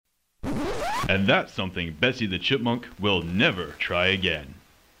And that's something Bessie the Chipmunk will never try again.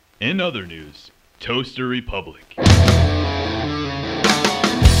 In other news, Toaster Republic.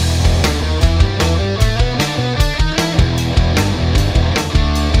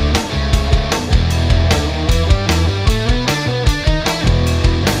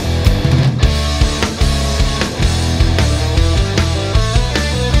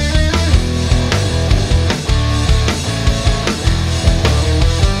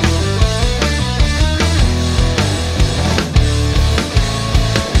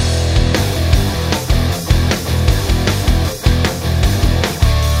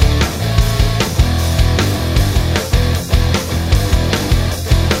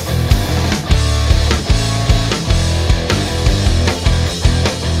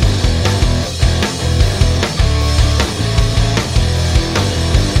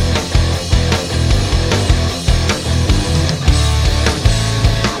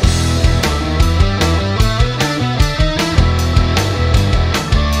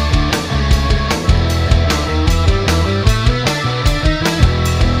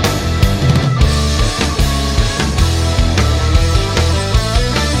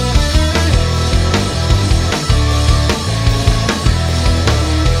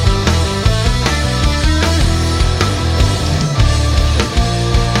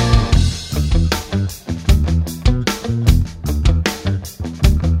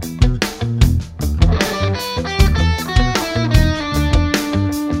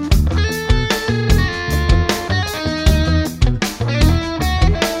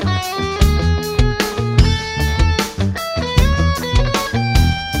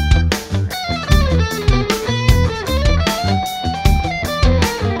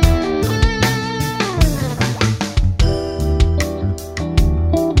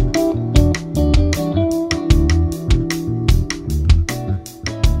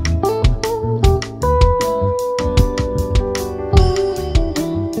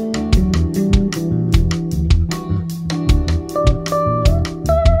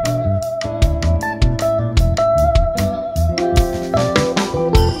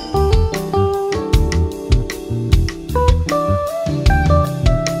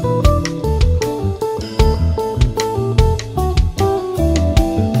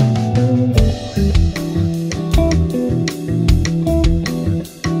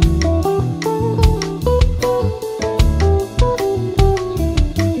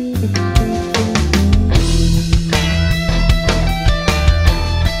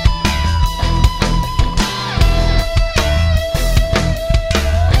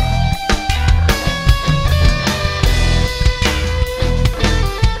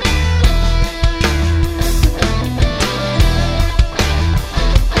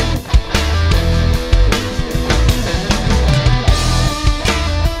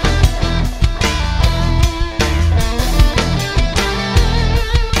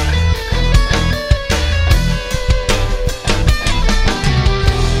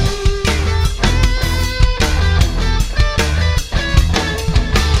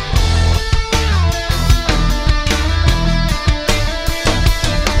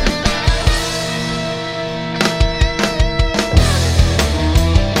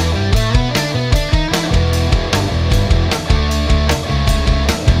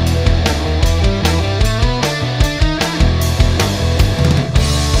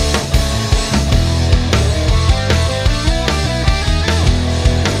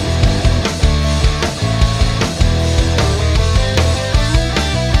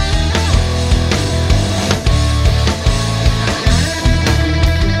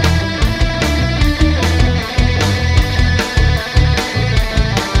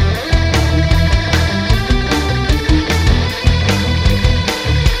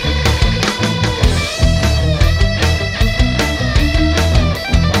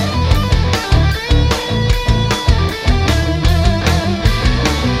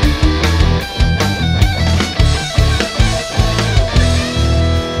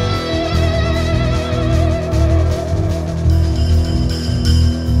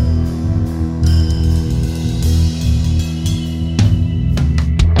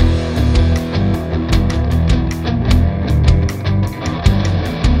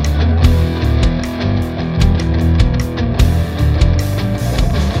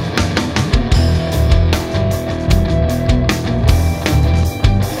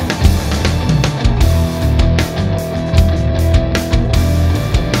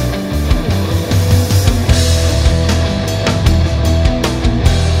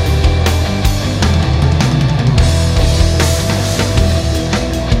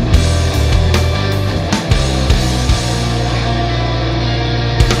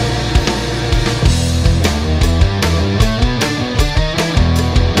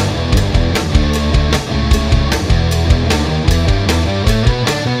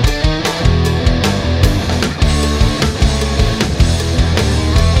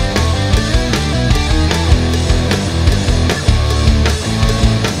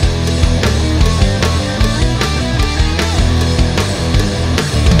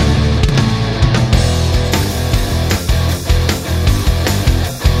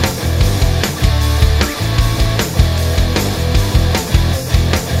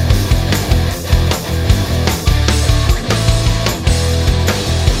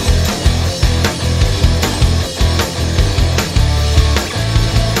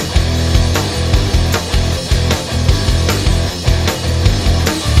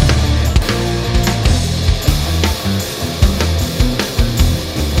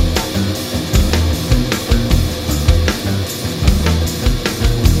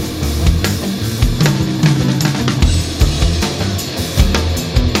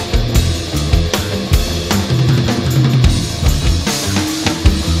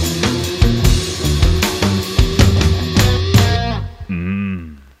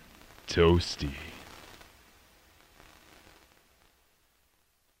 toasty.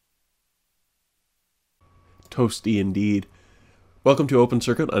 Toasty indeed. Welcome to Open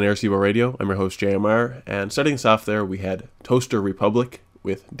Circuit on AirSeaWorld Radio. I'm your host, JMR, and starting us off there, we had Toaster Republic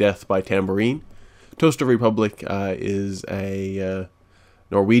with Death by Tambourine. Toaster Republic is a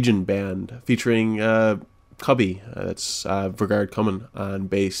Norwegian band featuring Cubby, that's Vegard Kummen on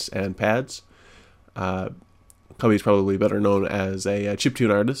bass and pads. Cubby is probably better known as a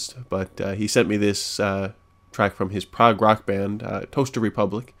chiptune artist, but he sent me this track from his prog rock band, Toaster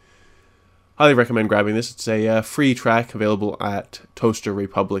Republic. Highly recommend grabbing this. It's a free track available at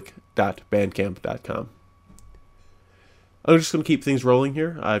toasterrepublic.bandcamp.com. I'm just going to keep things rolling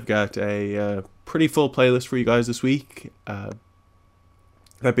here. I've got a pretty full playlist for you guys this week.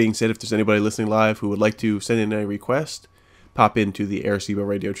 That being said, if there's anybody listening live who would like to send in a request, pop into the AirSeaWorld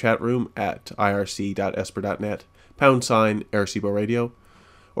Radio chat room at irc.esper.net, #AirSeaWorld Radio,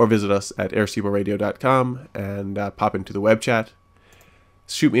 or visit us at airseaworldradio.com and pop into the web chat.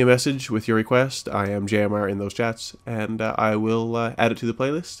 Shoot me a message with your request. I am JMR in those chats, and I will add it to the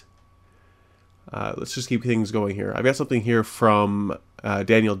playlist. Let's just keep things going here. I've got something here from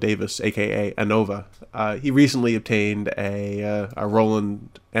Daniel Davis, aka Anova. He recently obtained a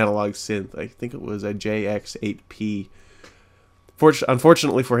Roland analog synth. I think it was a JX8P.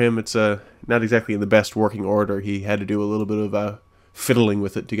 Unfortunately for him, it's not exactly in the best working order. He had to do a little bit of fiddling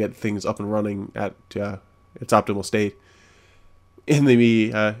with it to get things up and running at its optimal state. In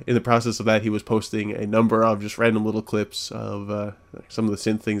the process of that, he was posting a number of just random little clips of some of the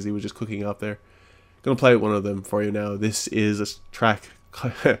synth things he was just cooking up there. I'm going to play one of them for you now. This is a track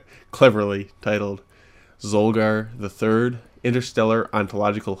cleverly titled Zolgar III Interstellar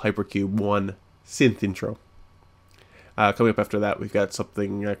Ontological Hypercube 1 Synth Intro. Coming up after that, we've got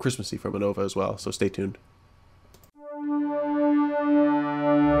something Christmassy from Anova as well, so stay tuned.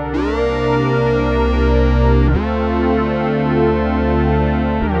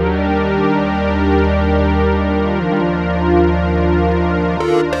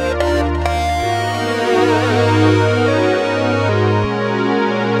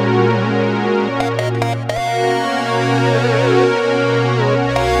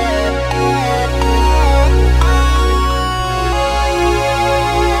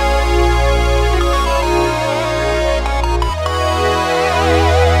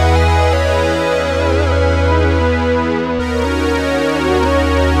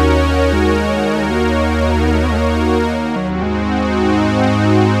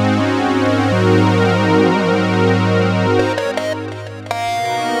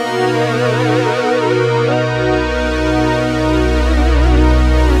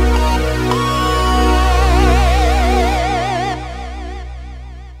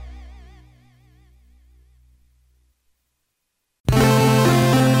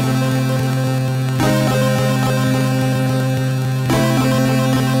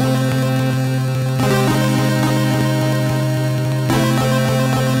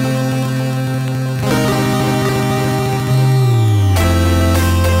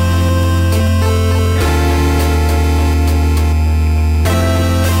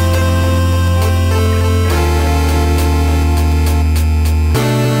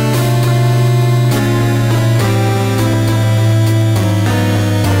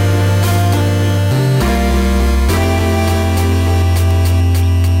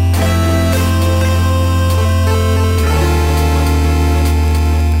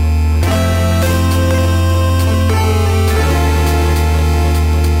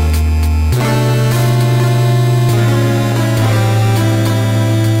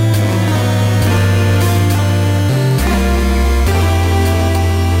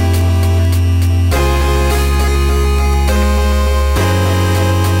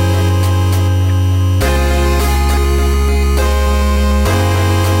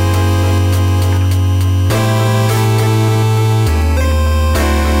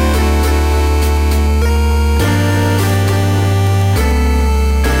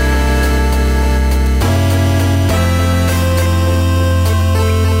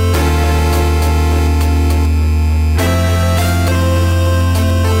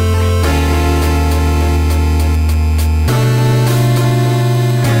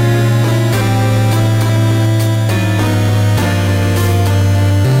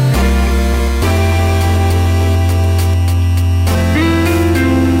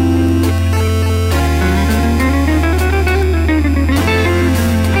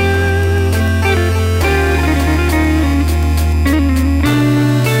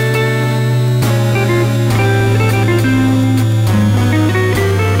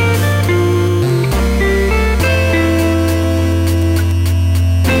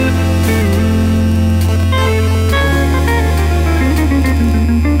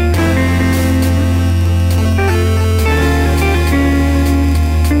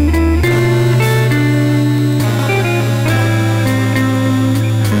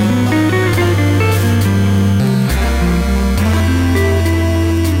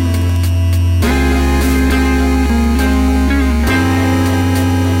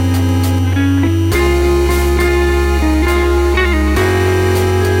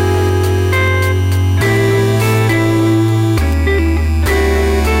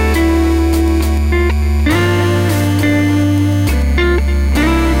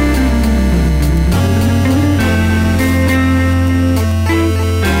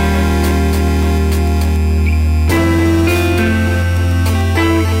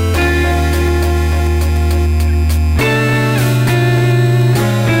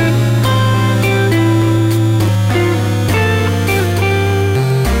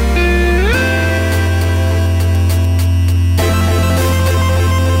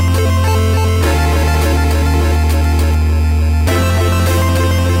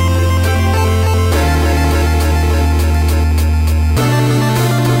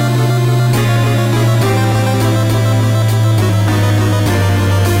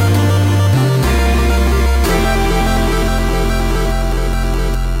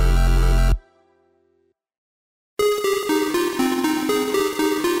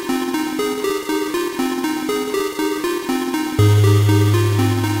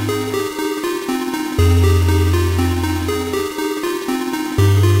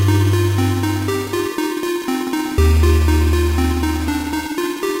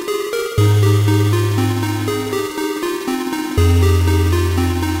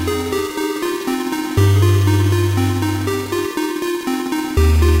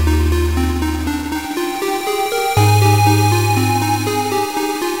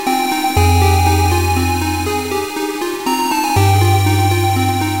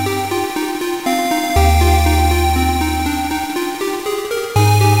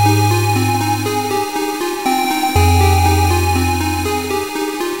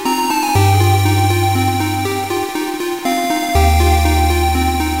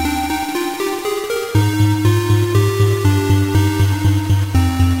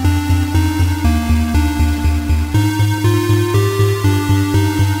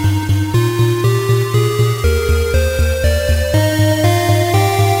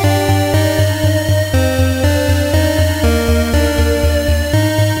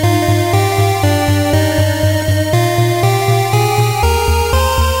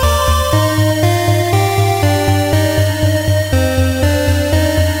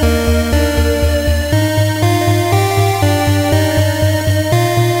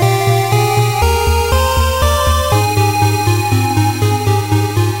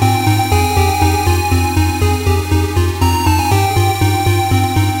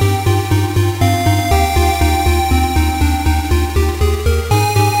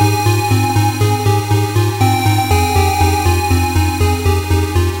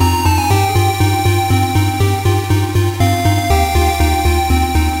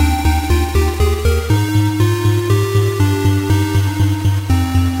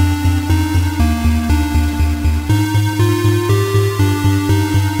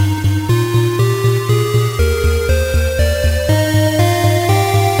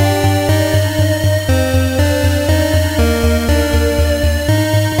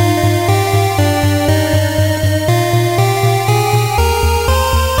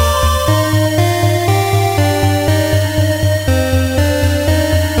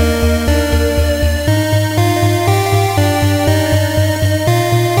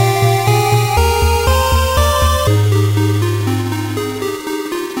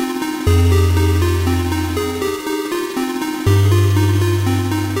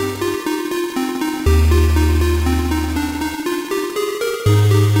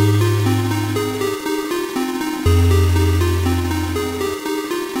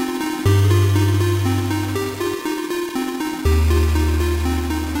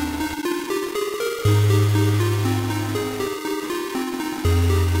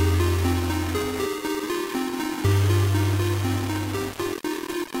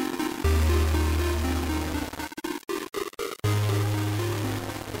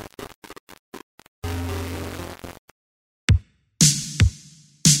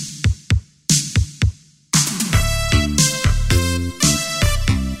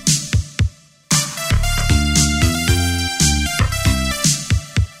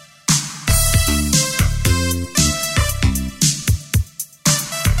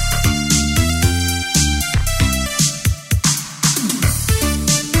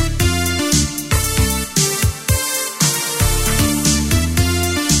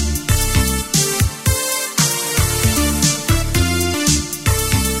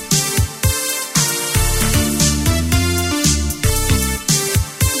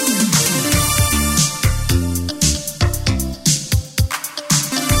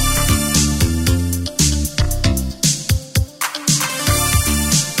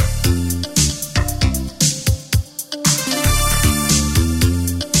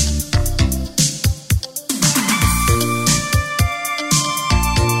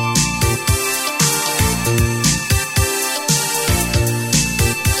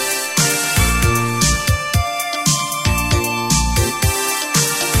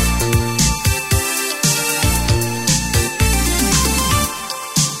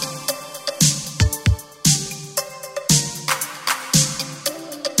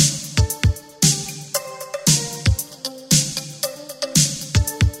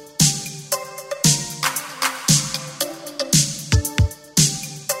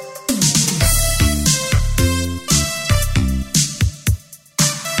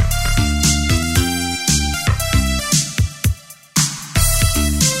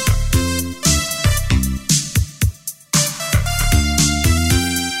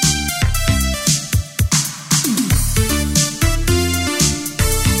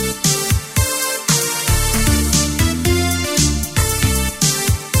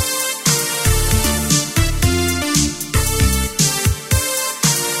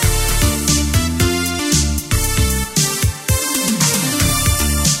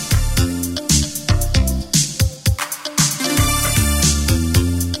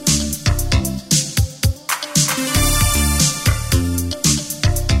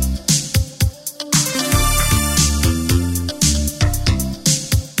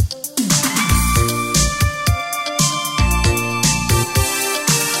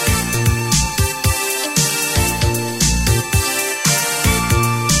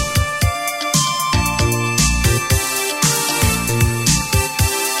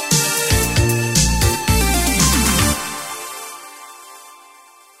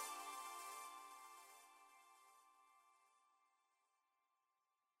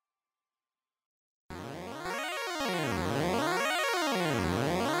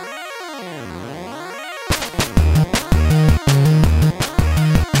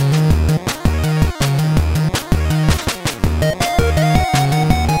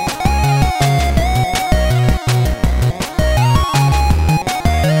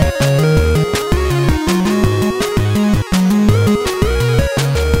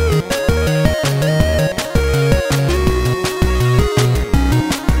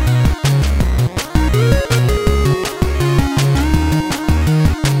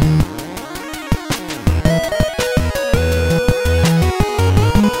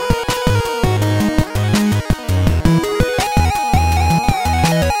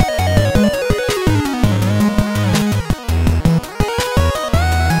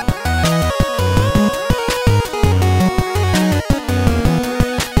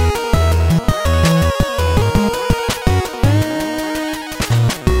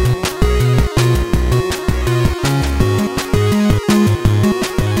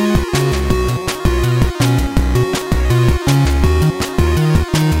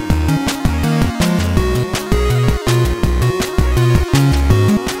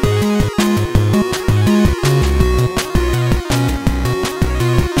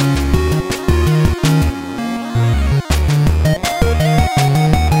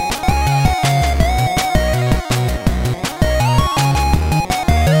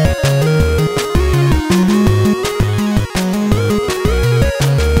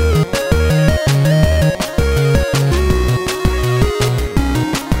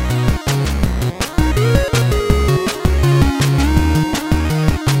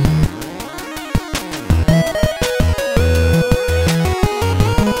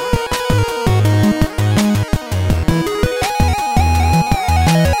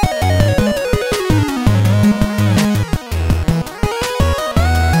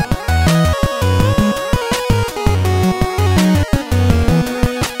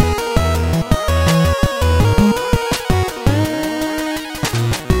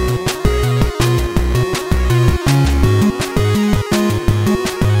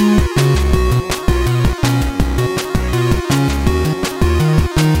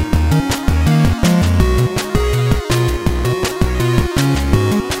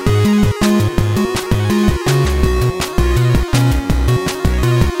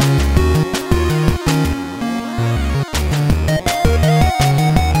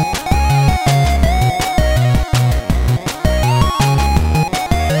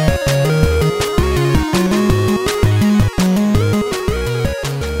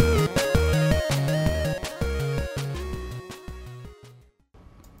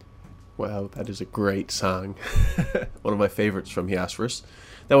 is a great song. One of my favorites from Hiasverse.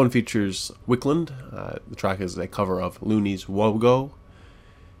 That one features Wickland. The track is a cover of Looney's Wogo.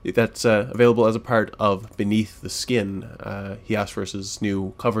 That's available as a part of Beneath the Skin, Hiasverse's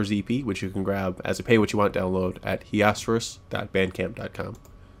new covers EP, which you can grab as a pay-what-you-want download at hiasverse.bandcamp.com.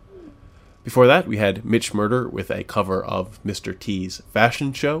 Before that, we had Mitch Murder with a cover of Mr. T's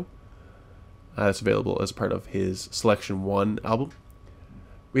Fashion Show. That's available as a part of his Selection 1 album.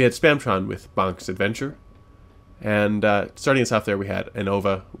 We had Spamtron with Bonk's Adventure. And starting us off there, we had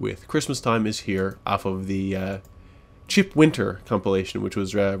Anova with Christmas Time Is Here off of the Chip Winter compilation, which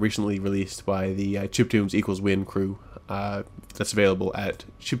was recently released by the Chiptunes Equals Win crew. That's available at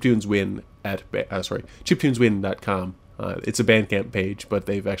chiptuneswin.com. It's a Bandcamp page, but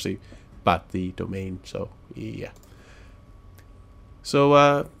they've actually bought the domain, so yeah.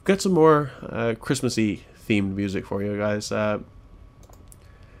 So got some more Christmassy themed music for you guys.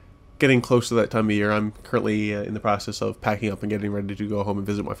 Getting close to that time of year. I'm currently in the process of packing up and getting ready to go home and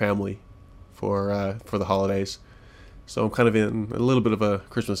visit my family for the holidays. So I'm kind of in a little bit of a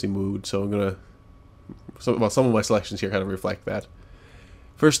Christmassy mood, so some of my selections here kind of reflect that.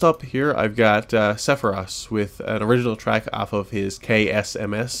 First up here, I've got Sephiroth with an original track off of his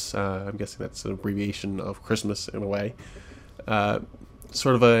KSMS. I'm guessing that's an abbreviation of Christmas in a way.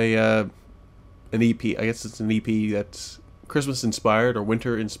 Sort of an EP. I guess it's an EP that's Christmas inspired or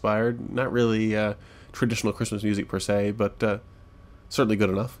winter inspired. Not really traditional Christmas music per se, but certainly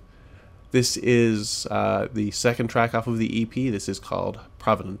good enough. This is the second track off of the EP. This is called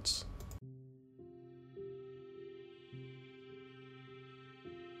Providence.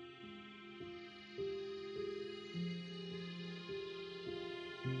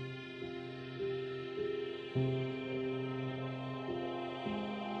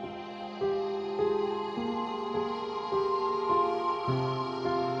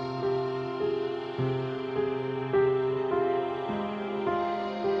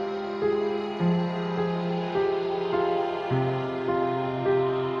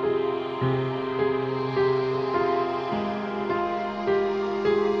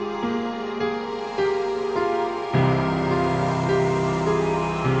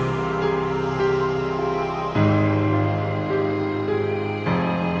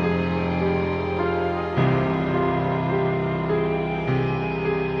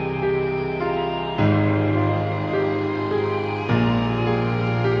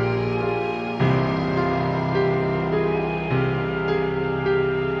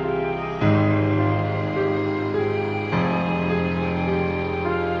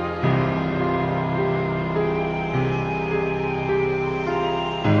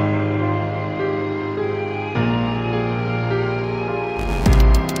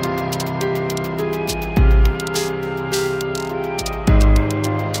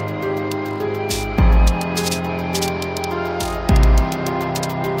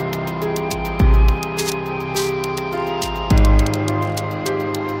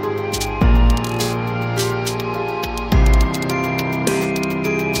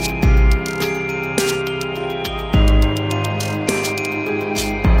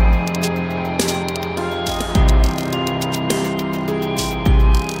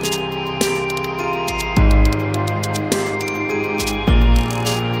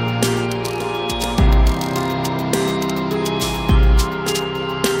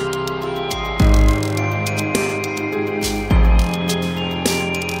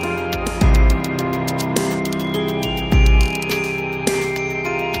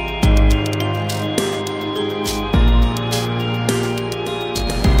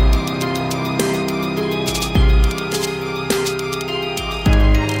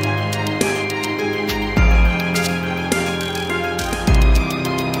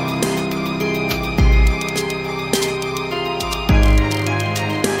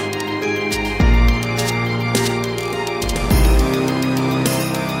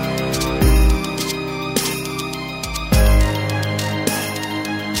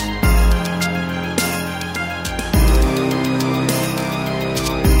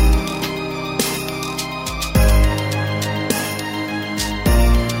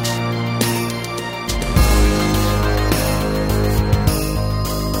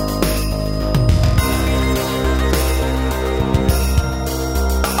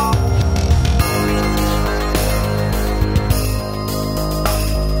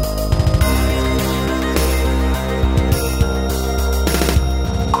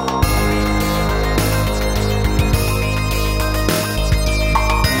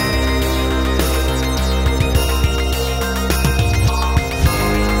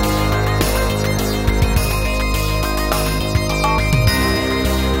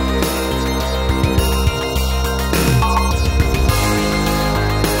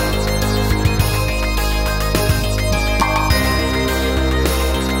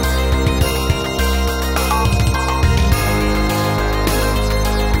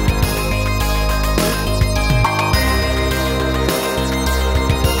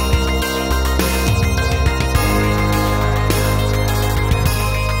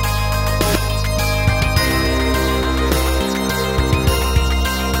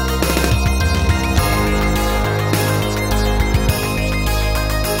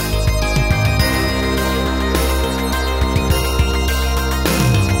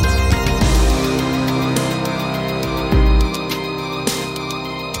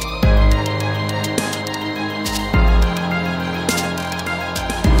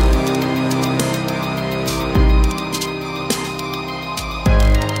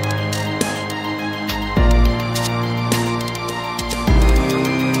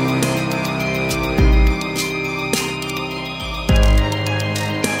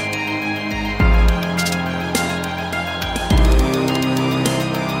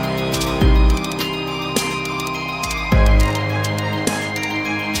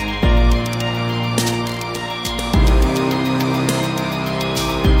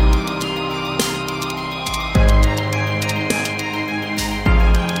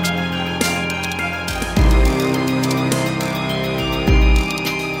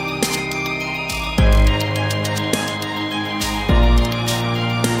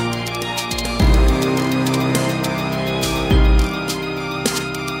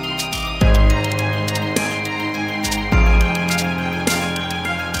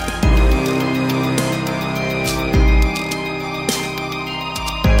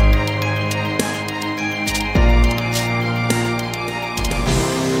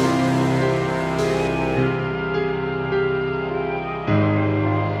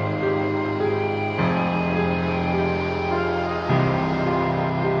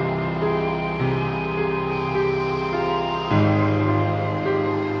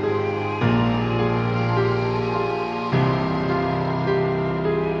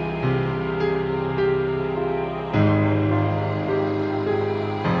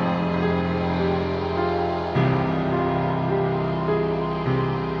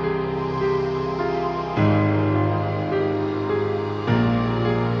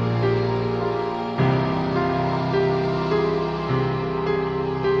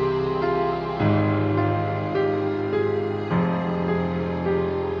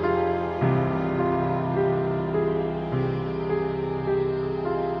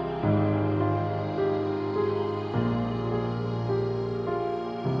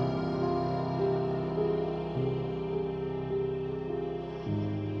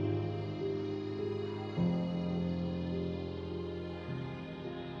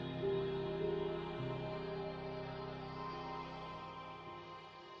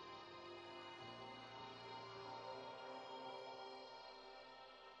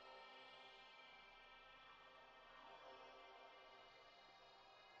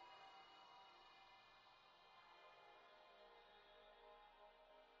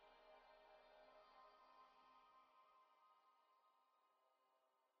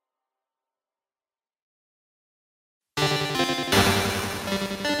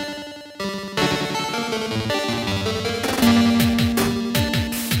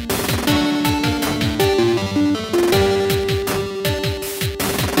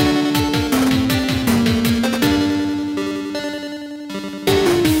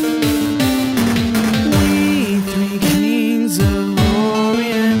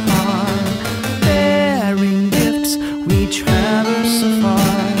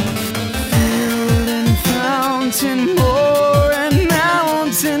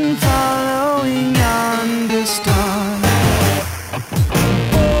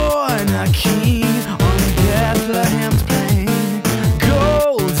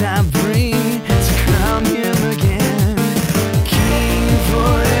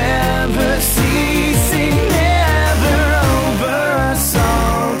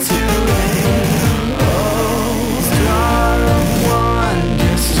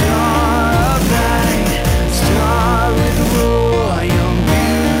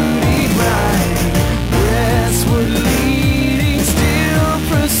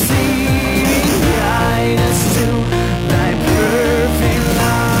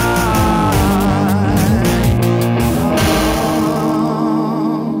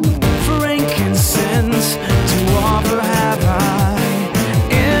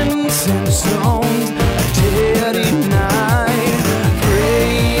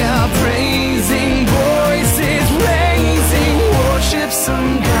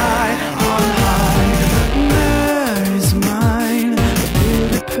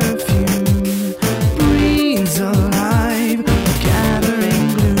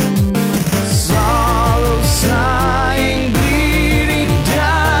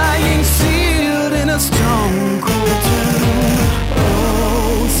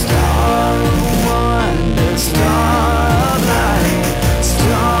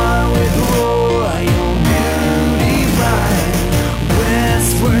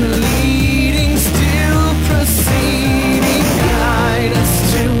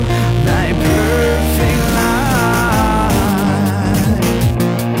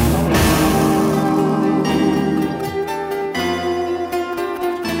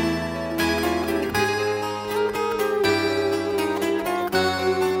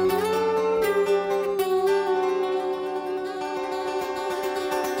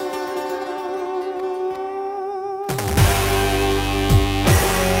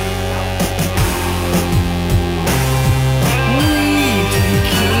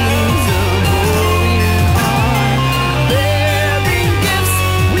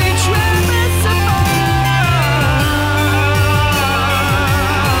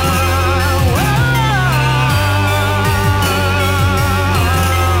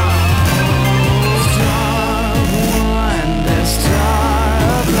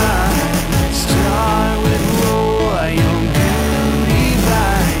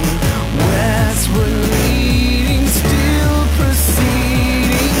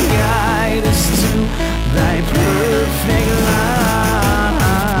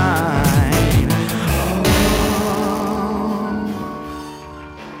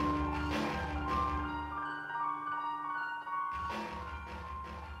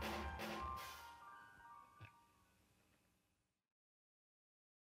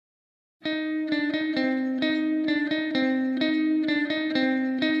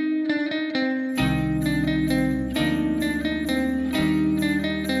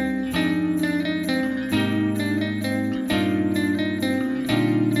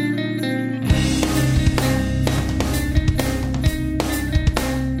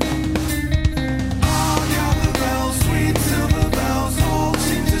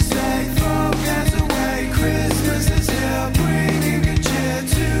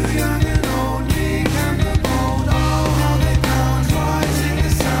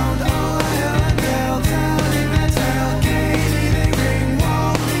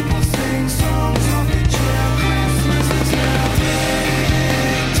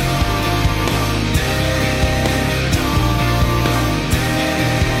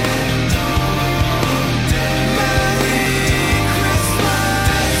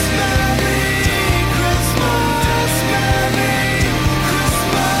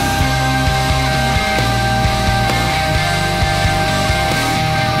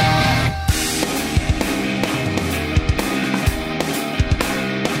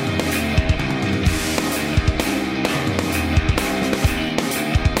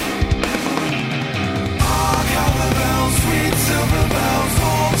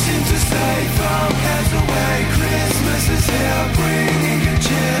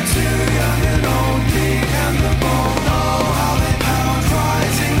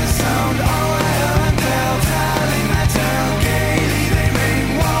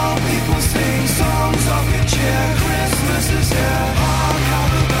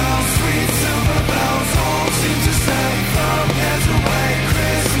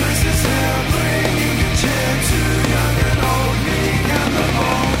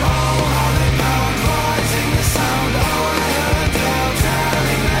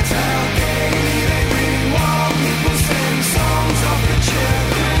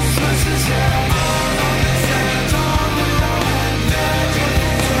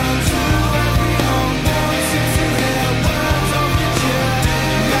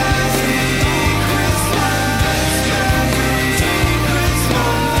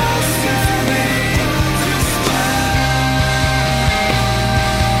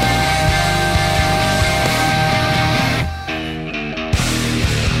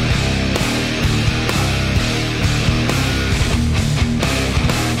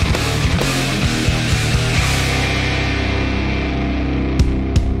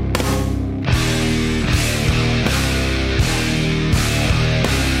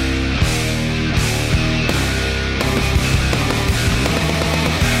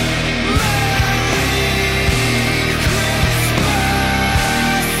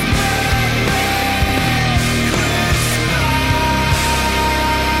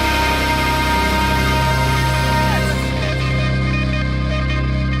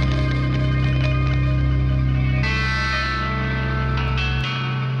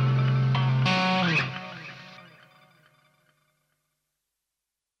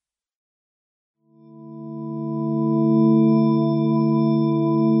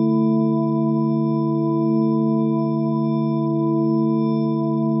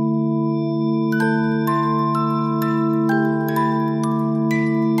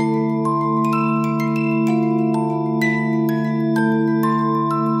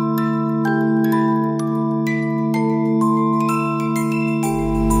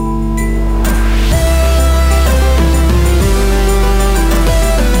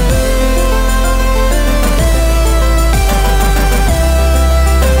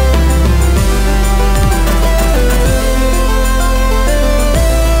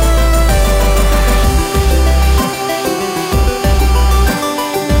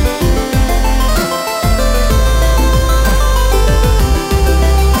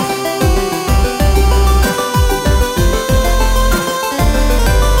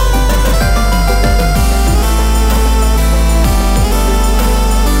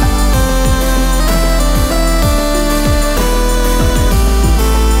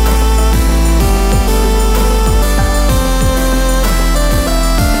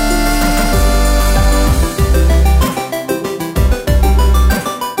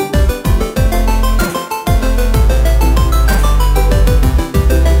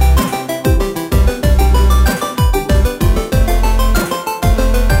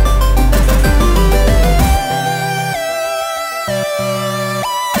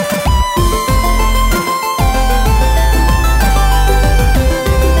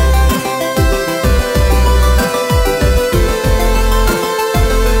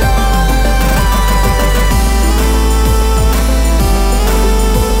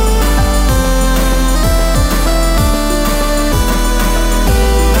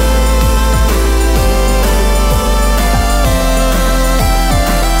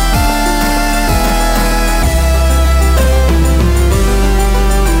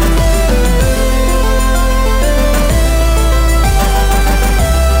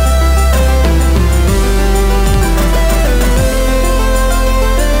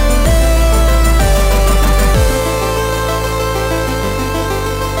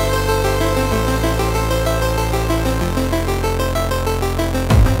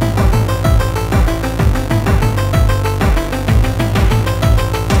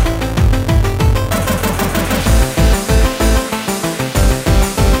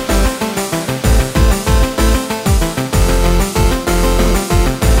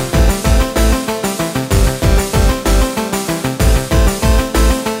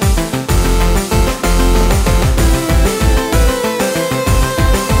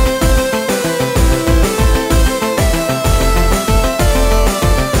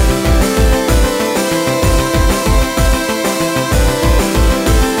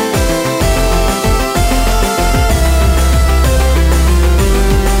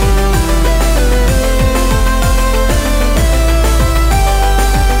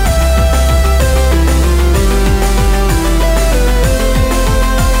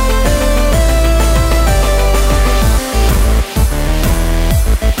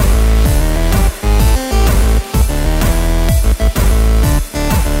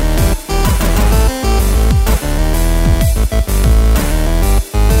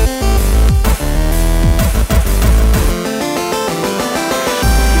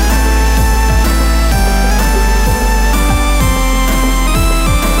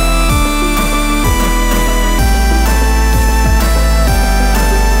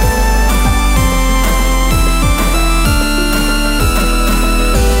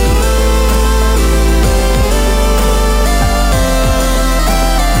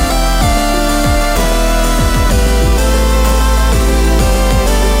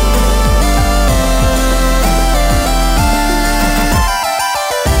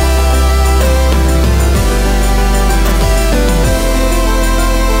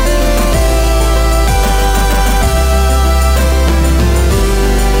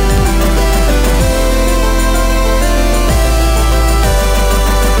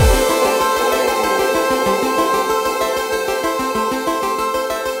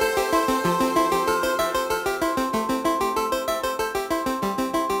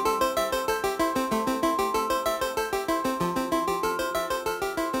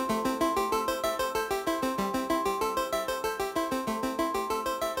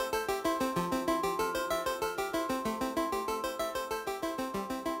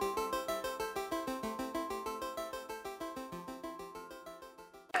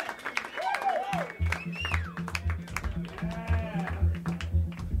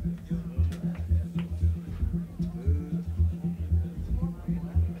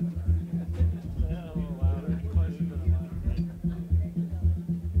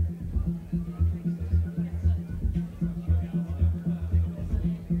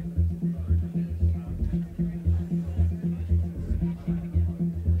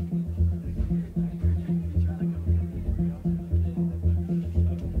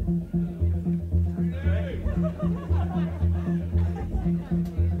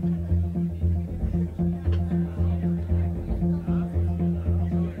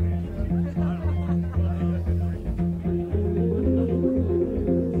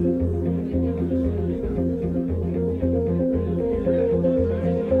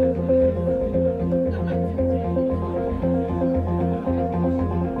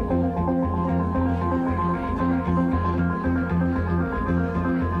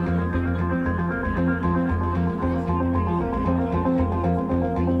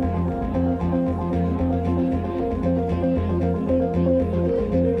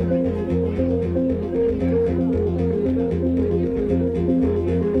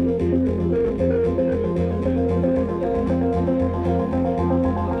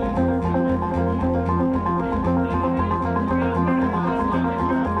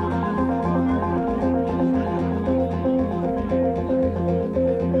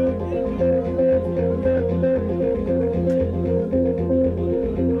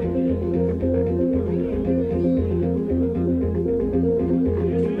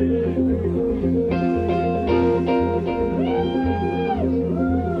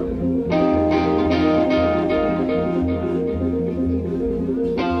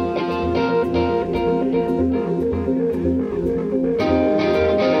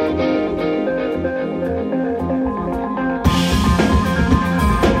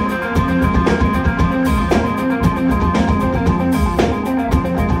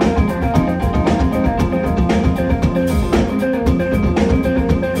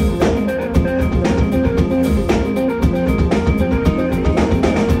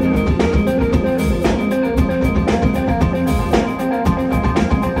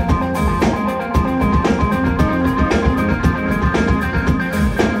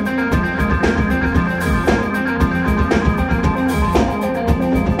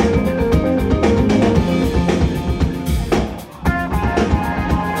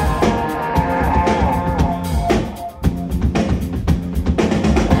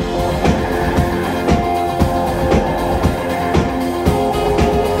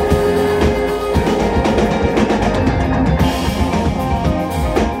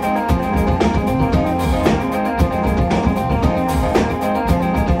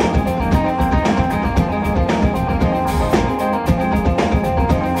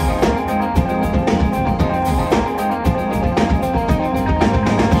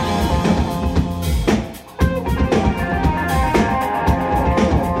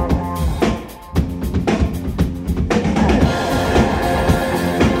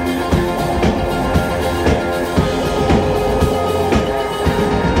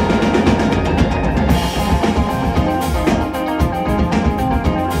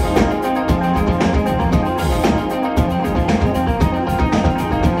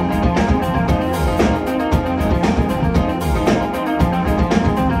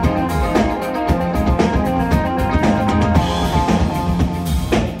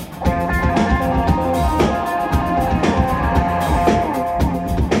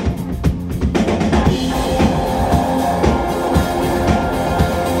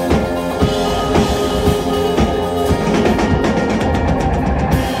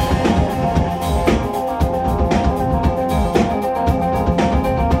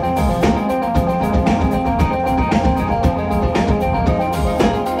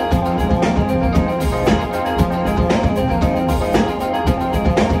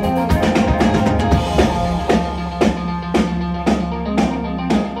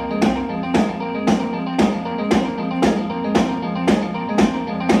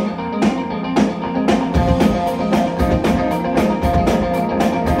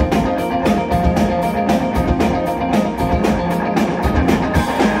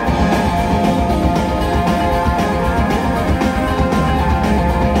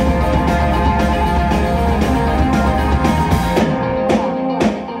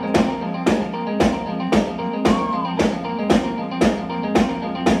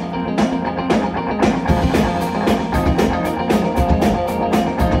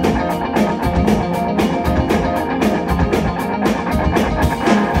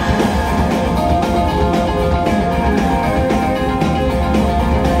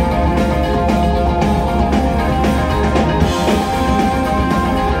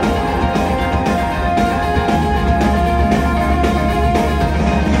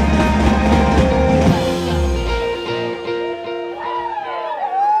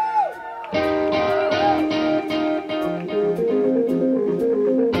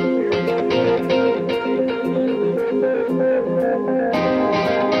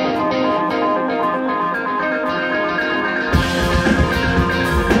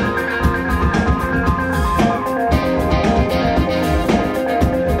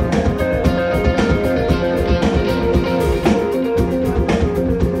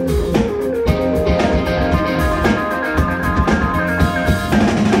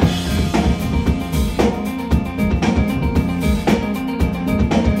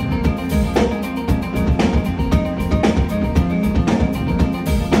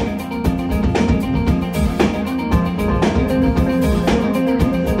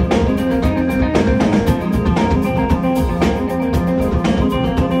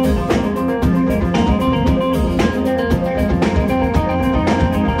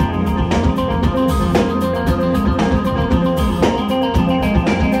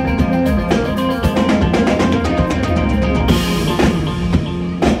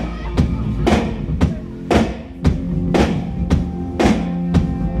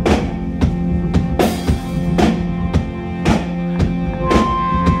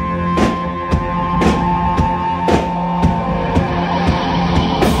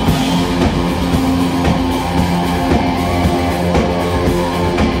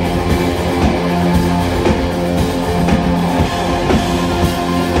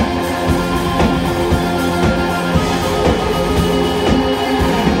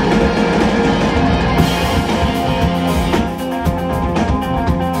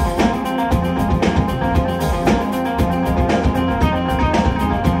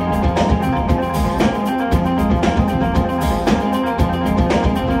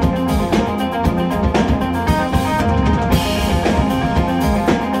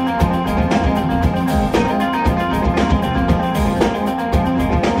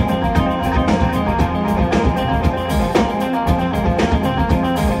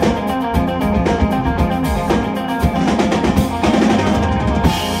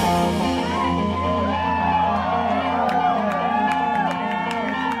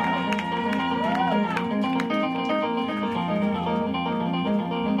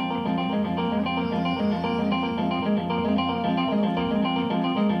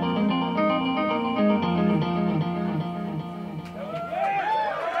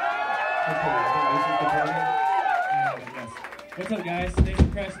 What's up, guys? Thanks for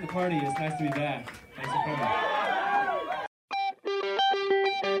crashing the party. It's nice to be back. Thanks for coming.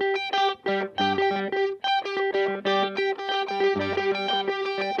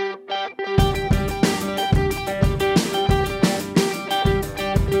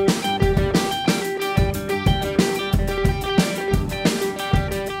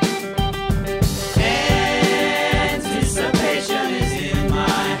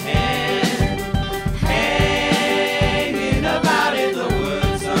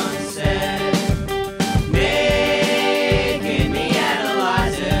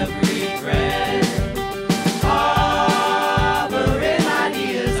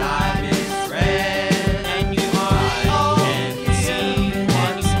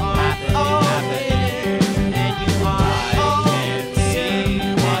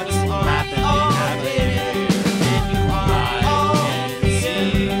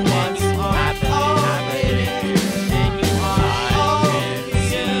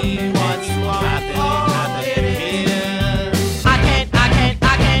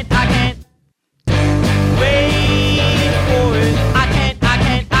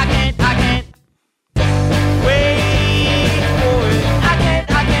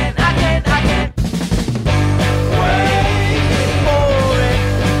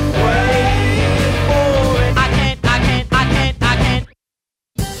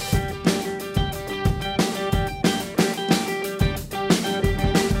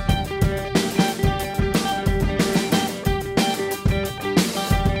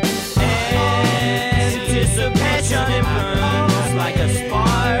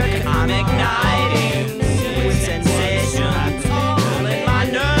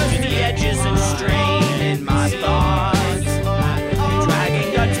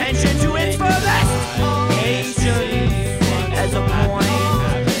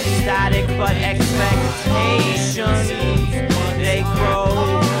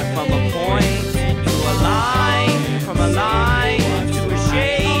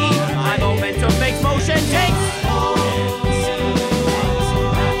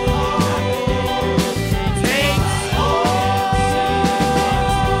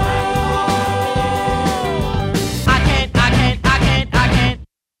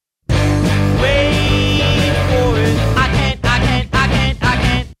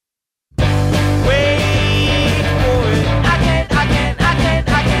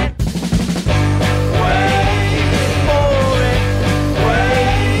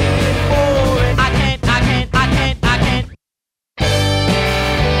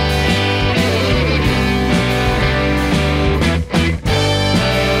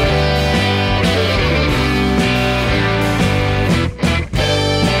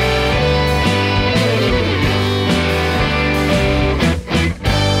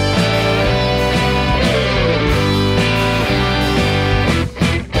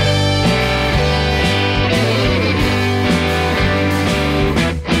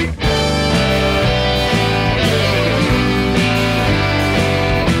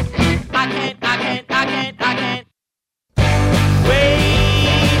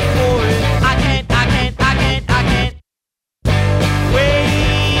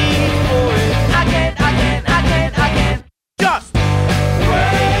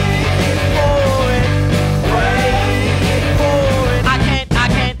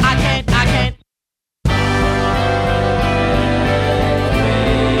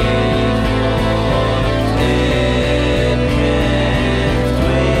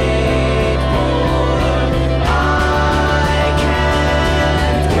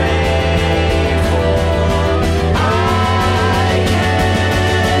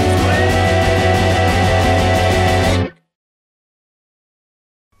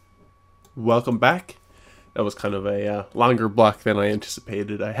 Welcome back. That was kind of a longer block than I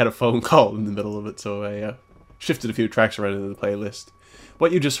anticipated. I had a phone call in the middle of it, so I shifted a few tracks around into the playlist.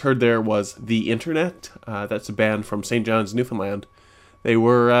 What you just heard there was The Internet. That's a band from St. John's, Newfoundland. They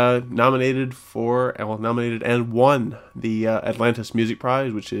were nominated and won the Atlantis Music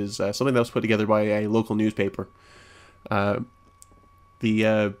Prize, which is something that was put together by a local newspaper.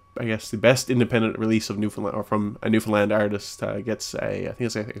 I guess the best independent release of Newfoundland or from a Newfoundland artist gets I think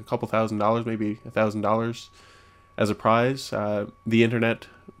it's a couple $1,000, maybe $1,000 as a prize. The Internet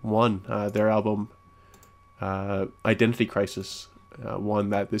won their album Identity Crisis won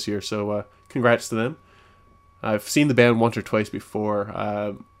that this year, so congrats to them. I've seen the band once or twice before.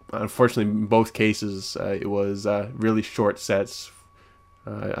 Unfortunately, in both cases, it was really short sets.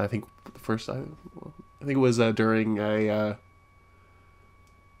 I think the first, I think it was during a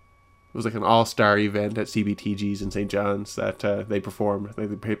was like an all-star event at CBTG's in St. John's that they performed.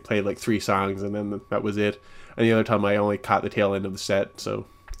 They played like 3 songs, and then that was it. And the other time I only caught the tail end of the set, so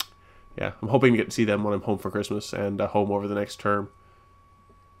yeah, I'm hoping to get to see them when I'm home for Christmas and home over the next term.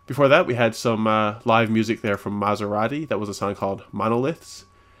 Before that, we had some live music there from Maserati. That was a song called Monoliths.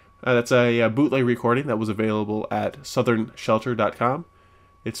 That's a bootleg recording that was available at southernshelter.com.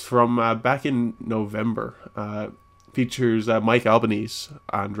 It's from back in November. Features Mike Albanese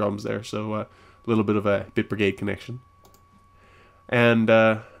on drums there, so a little bit of a Bit Brigade connection. And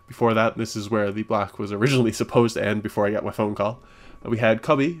before that, this is where the block was originally supposed to end before I got my phone call. We had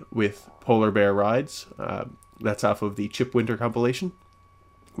Cubby with Polar Bear Rides. That's off of the Chip Winter compilation.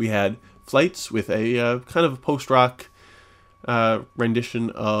 We had Flights with a kind of post-rock rendition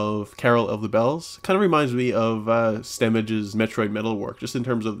of Carol of the Bells. Kind of reminds me of Stemage's Metroid Metal work, just in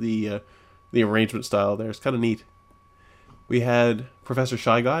terms of the arrangement style there. It's kind of neat. We had Professor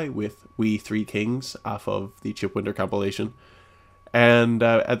Shy Guy with We Three Kings off of the Chip Winter compilation. And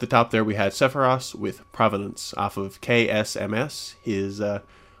at the top there we had Sephiroth with Provenance off of KSMS, his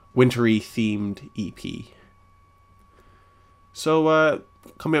wintry themed EP. So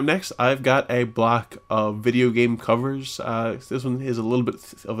coming up next, I've got a block of video game covers. This one is a little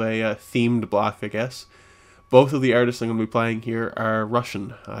bit of a themed block, I guess. Both of the artists I'm going to be playing here are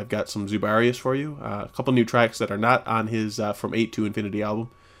Russian. I've got some Zubarius for you, a couple new tracks that are not on his From 8 to Infinity album,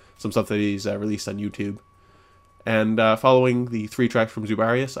 some stuff that he's released on YouTube. And following the 3 tracks from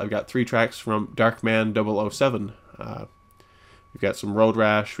Zubarius, I've got 3 tracks from Darkman 007. We've got some Road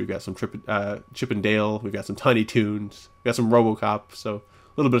Rash, we've got some Chip and Dale, we've got some Tiny Toons, we've got some Robocop, so a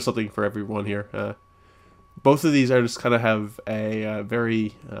little bit of something for everyone here. Both of these artists kind of have a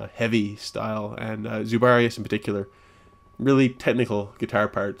very heavy style, and Zubarius in particular, really technical guitar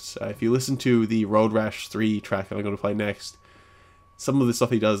parts. If you listen to the Road Rash 3 track that I'm going to play next, some of the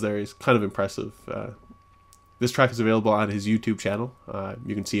stuff he does there is kind of impressive. This track is available on his YouTube channel.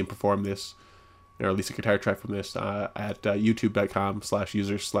 You can see him perform this, or at least a guitar track from this, at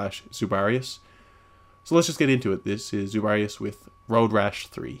youtube.com/user/Zubarius. So let's just get into it. This is Zubarius with Road Rash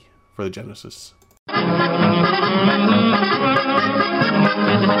 3 for the Genesis.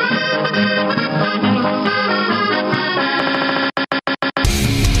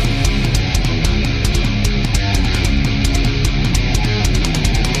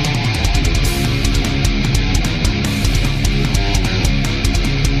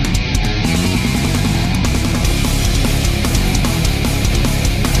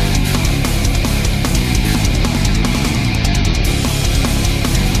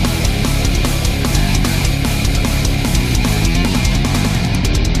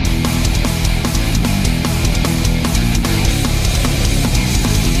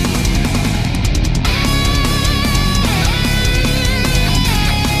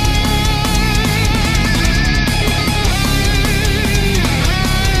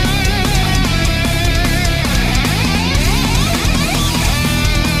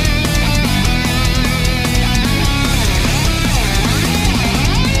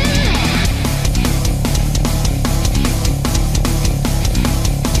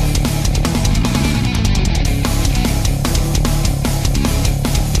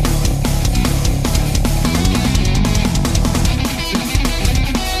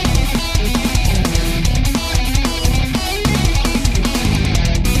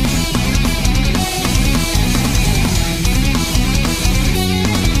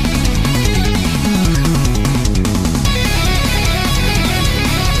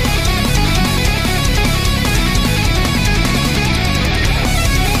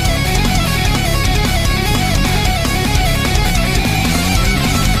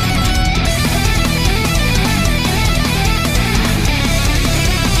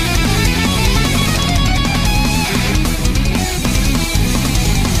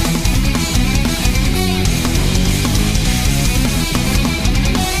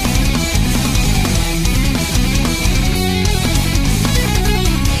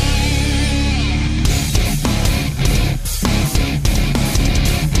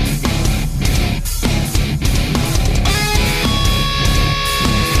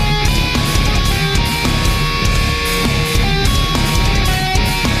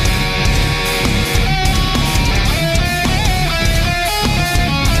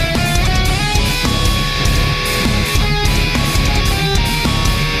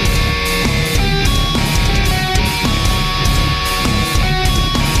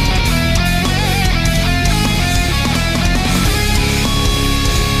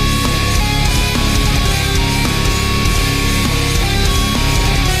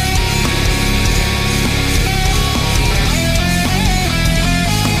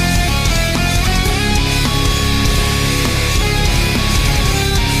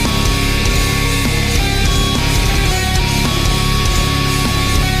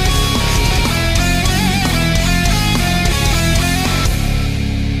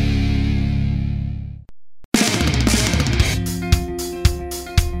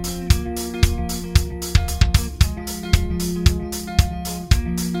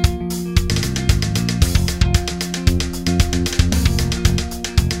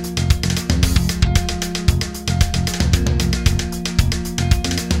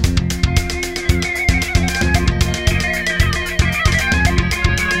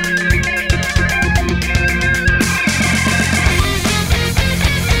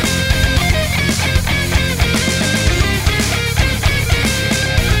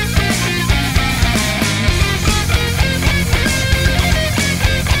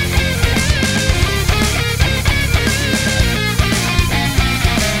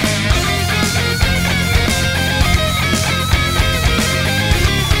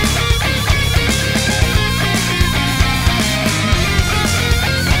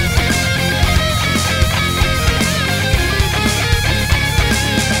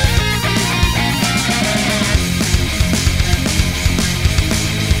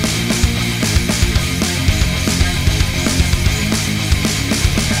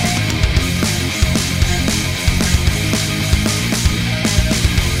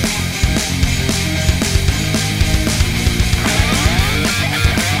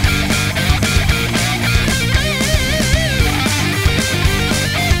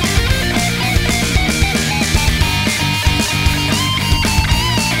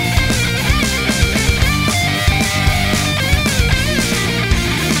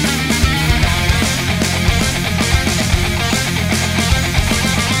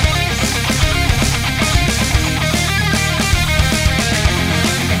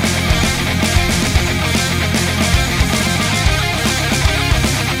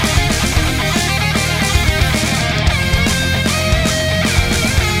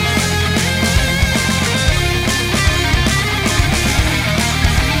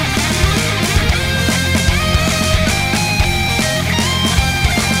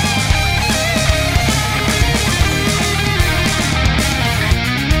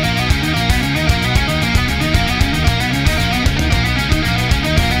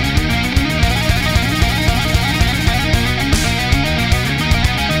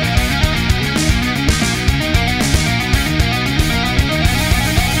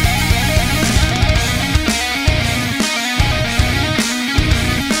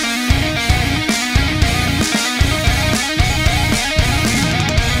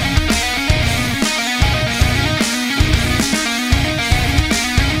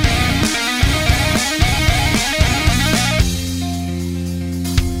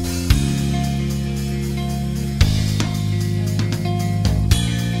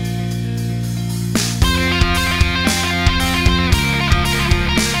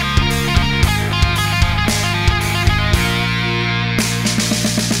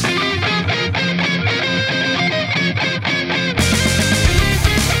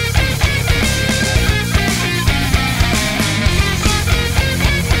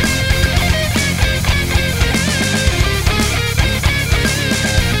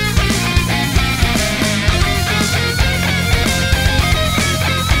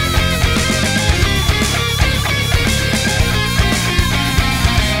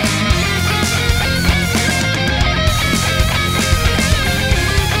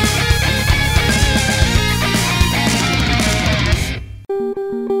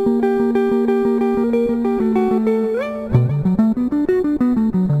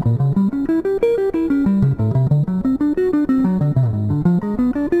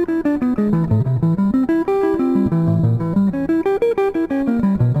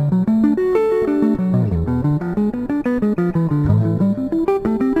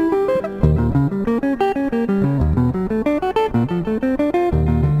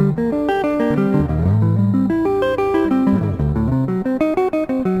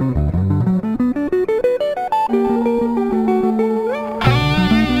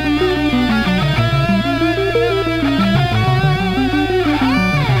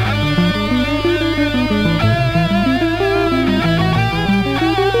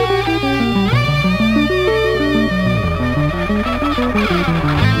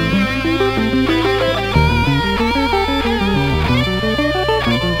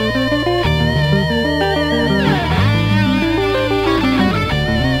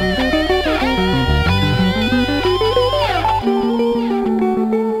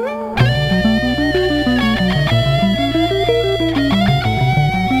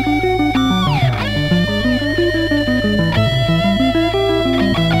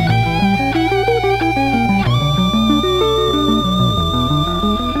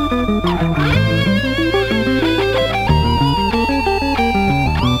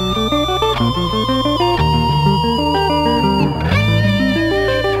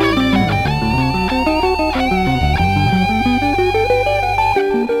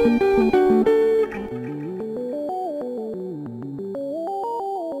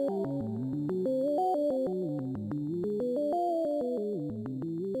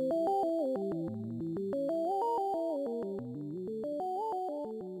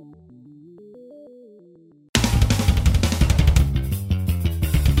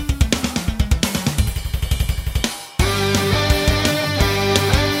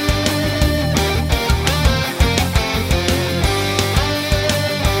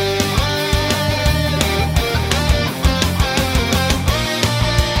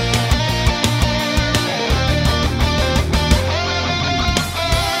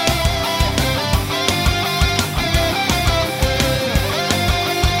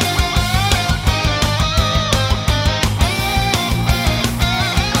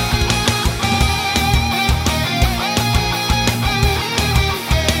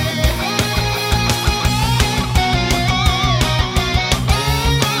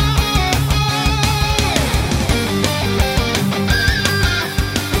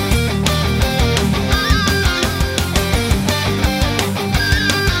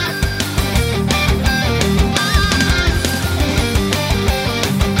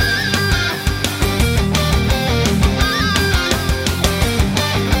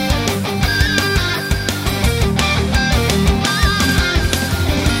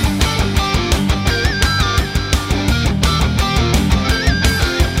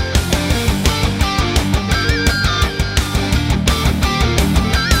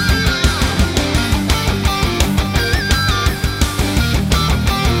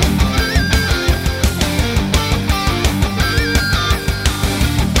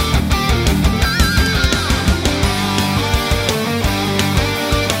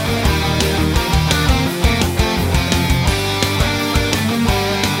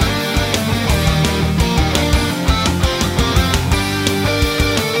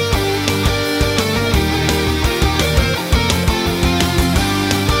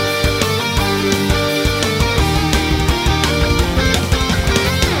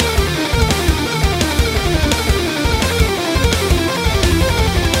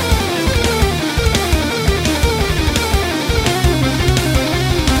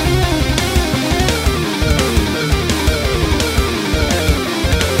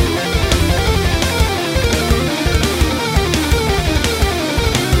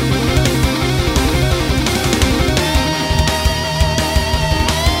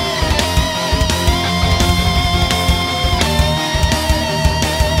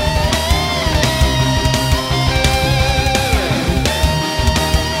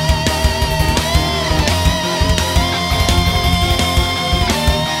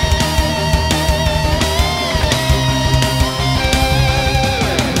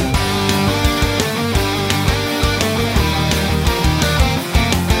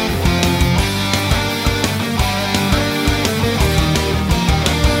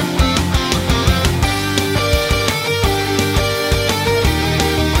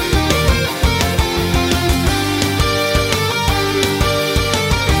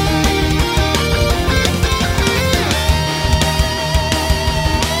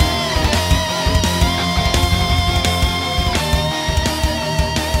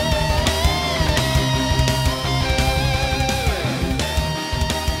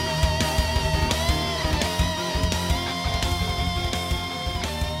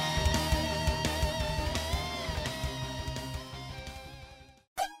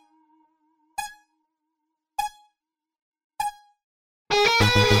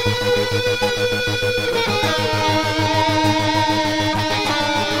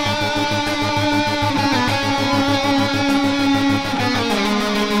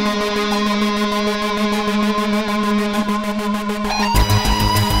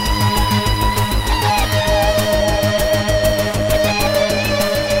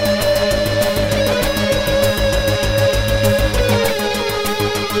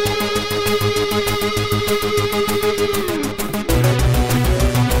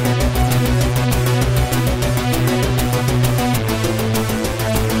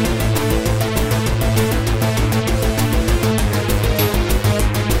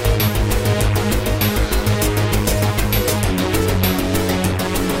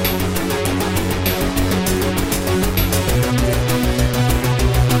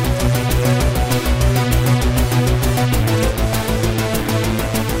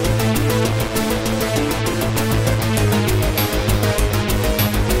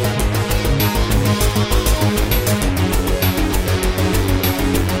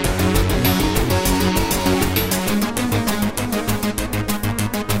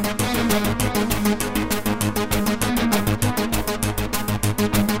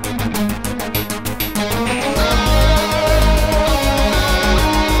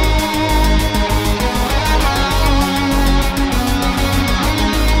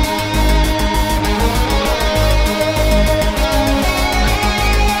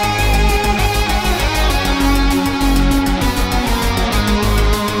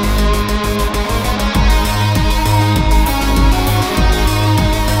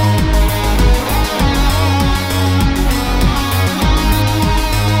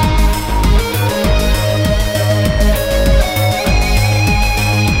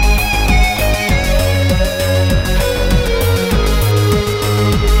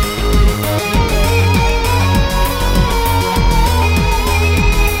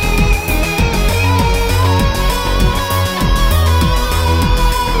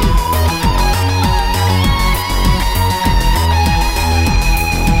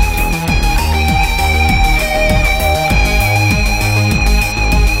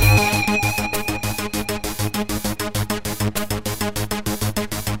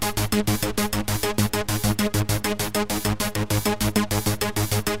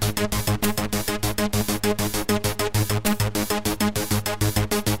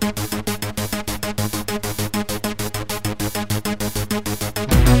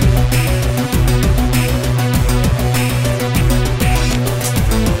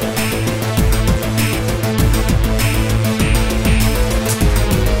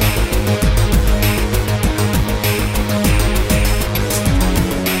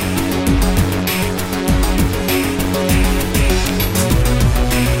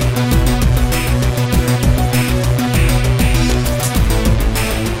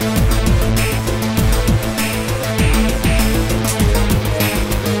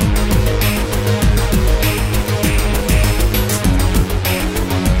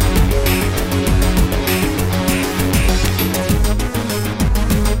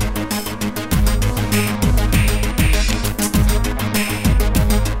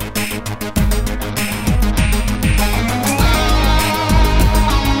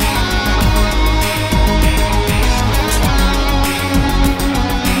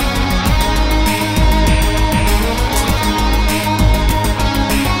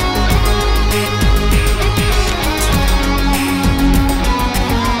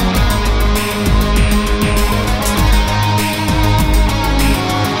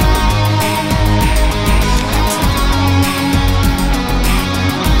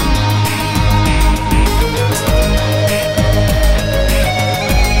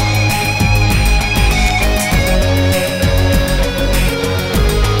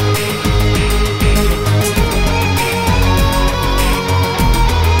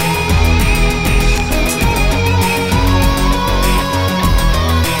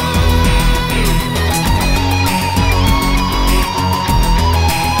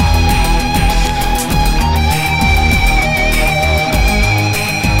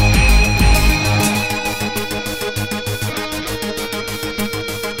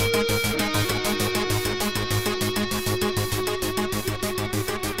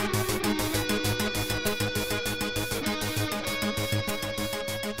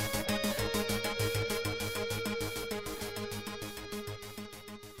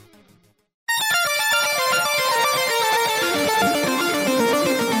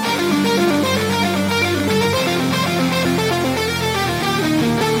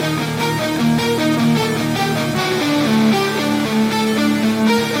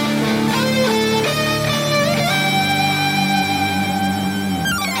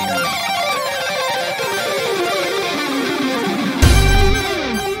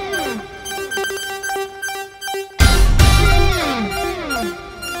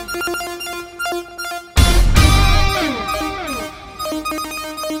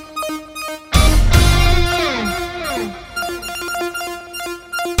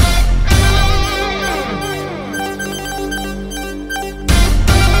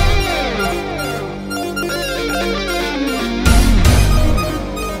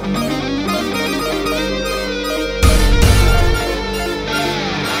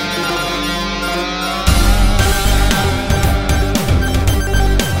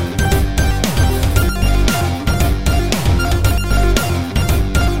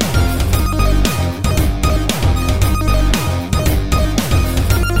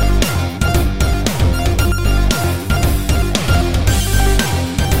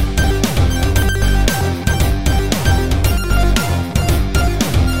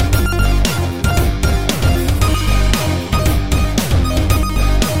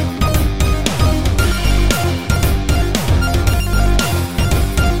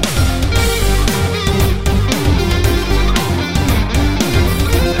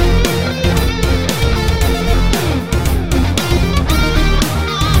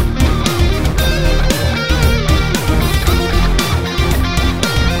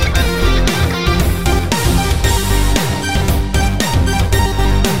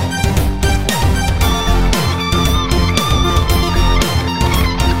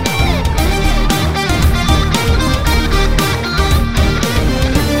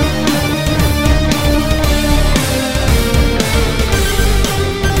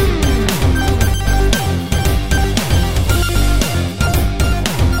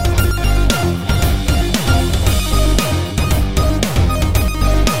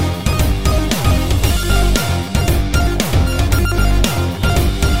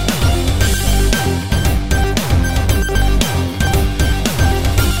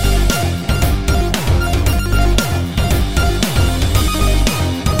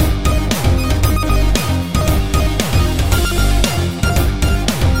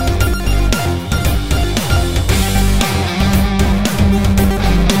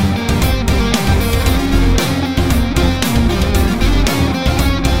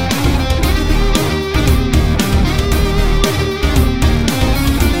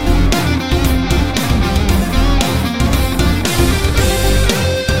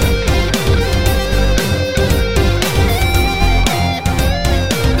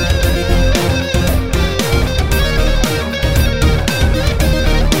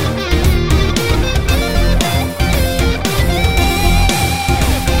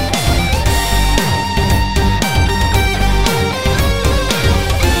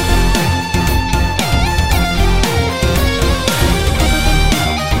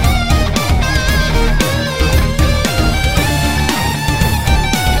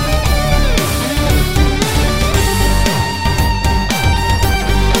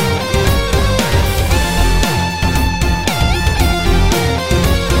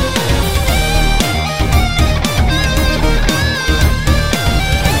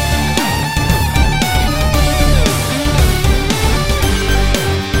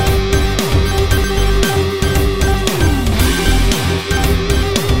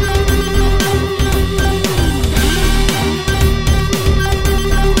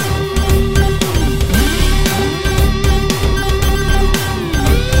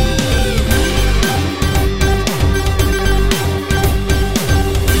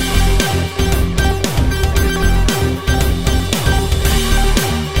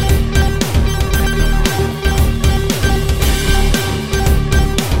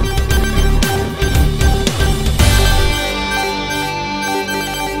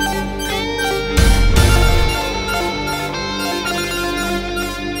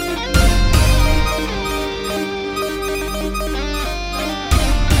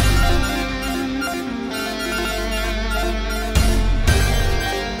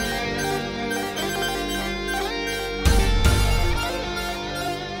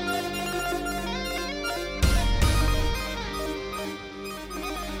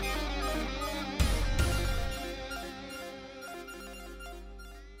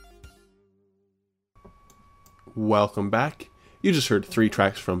 welcome back. You just heard 3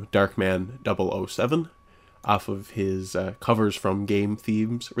 tracks from Darkman007 off of his Covers from Game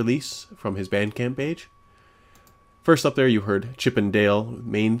Themes release from his Bandcamp page. First up there, you heard Chip and Dale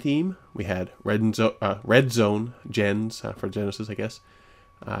main theme. We had Red Zone Gens for Genesis, I guess,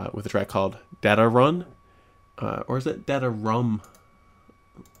 with a track called Data Run. Or is it Data Rum?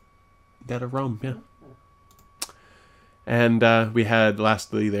 Data Rum, yeah. And we had,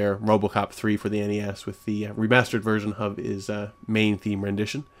 lastly there, RoboCop 3 for the NES with the remastered version of his main theme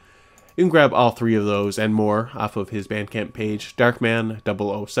rendition. You can grab all 3 of those and more off of his Bandcamp page,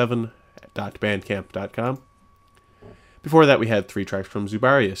 darkman007.bandcamp.com. Before that, we had 3 tracks from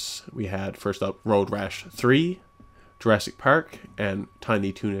Zubarius. We had, first up, Road Rash 3, Jurassic Park, and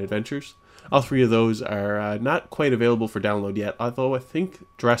Tiny Toon Adventures. All 3 of those are not quite available for download yet, although I think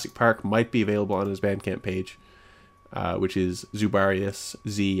Jurassic Park might be available on his Bandcamp page, which is Zubarius,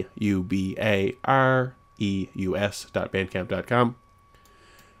 ZUBAREUS.bandcamp.com.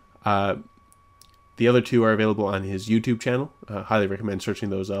 The other 2 are available on his YouTube channel. Highly recommend searching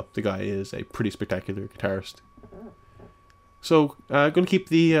those up. The guy is a pretty spectacular guitarist. So, going to keep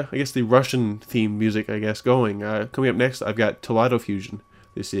the, the Russian themed music, going. Coming up next, I've got Toledo Fusion.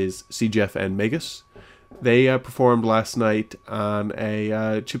 This is CJF and Megas. They performed last night on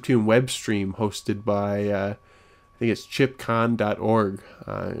a chiptune web stream hosted by, I think it's chipcon.org.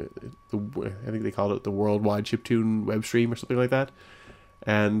 I think they called it the Worldwide Chiptune web stream or something like that.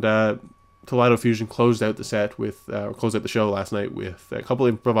 And Toledo Fusion closed out the set with, closed out the show last night with a couple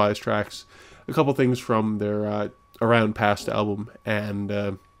improvised tracks, a couple things from their Around Past album, and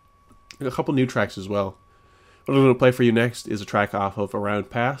a couple new tracks as well. What I'm going to play for you next is a track off of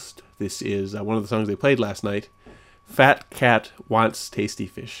Around Past. This is one of the songs they played last night. Fat Cat Wants Tasty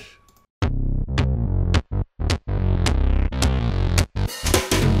Fish.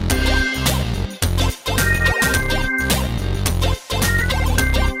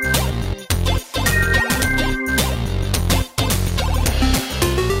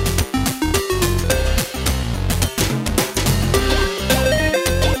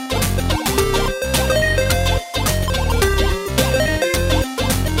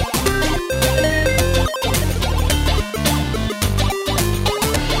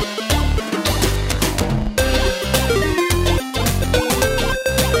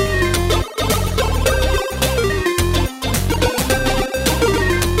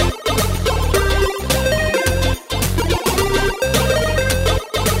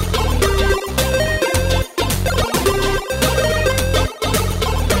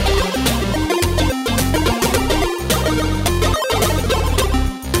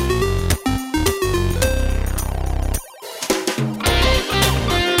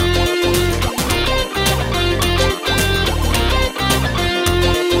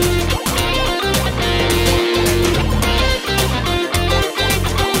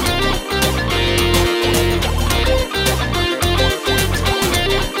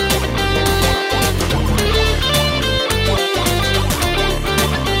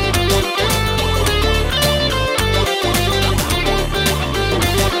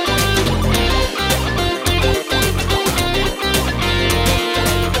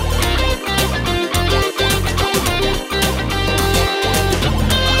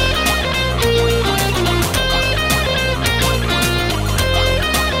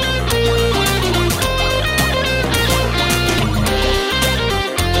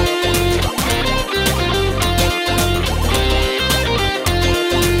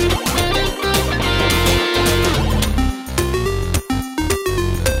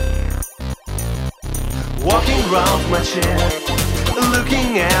 my chair,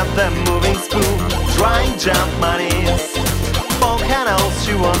 looking at the moving spoon, trying jump money's volcanoes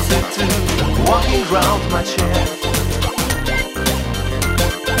she wanted to, walking round my chair,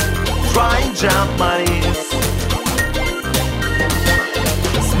 trying jump money's.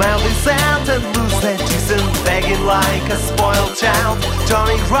 Smell the sand and lose that teeth and begging like a spoiled child,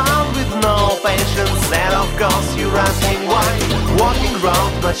 turning round with no patience, and of course you're asking why. Walking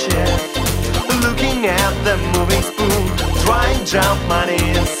round my chair, looking at the moving spoon, trying jump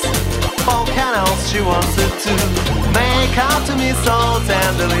money's volcanoes she wanted to make up to me so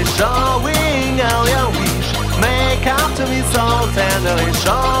tenderly, showing all your wish. Make up to me so tenderly,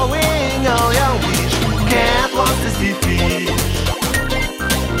 showing all your wish. Cat wants to see fish.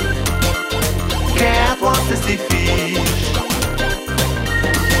 Cat wants to see fish.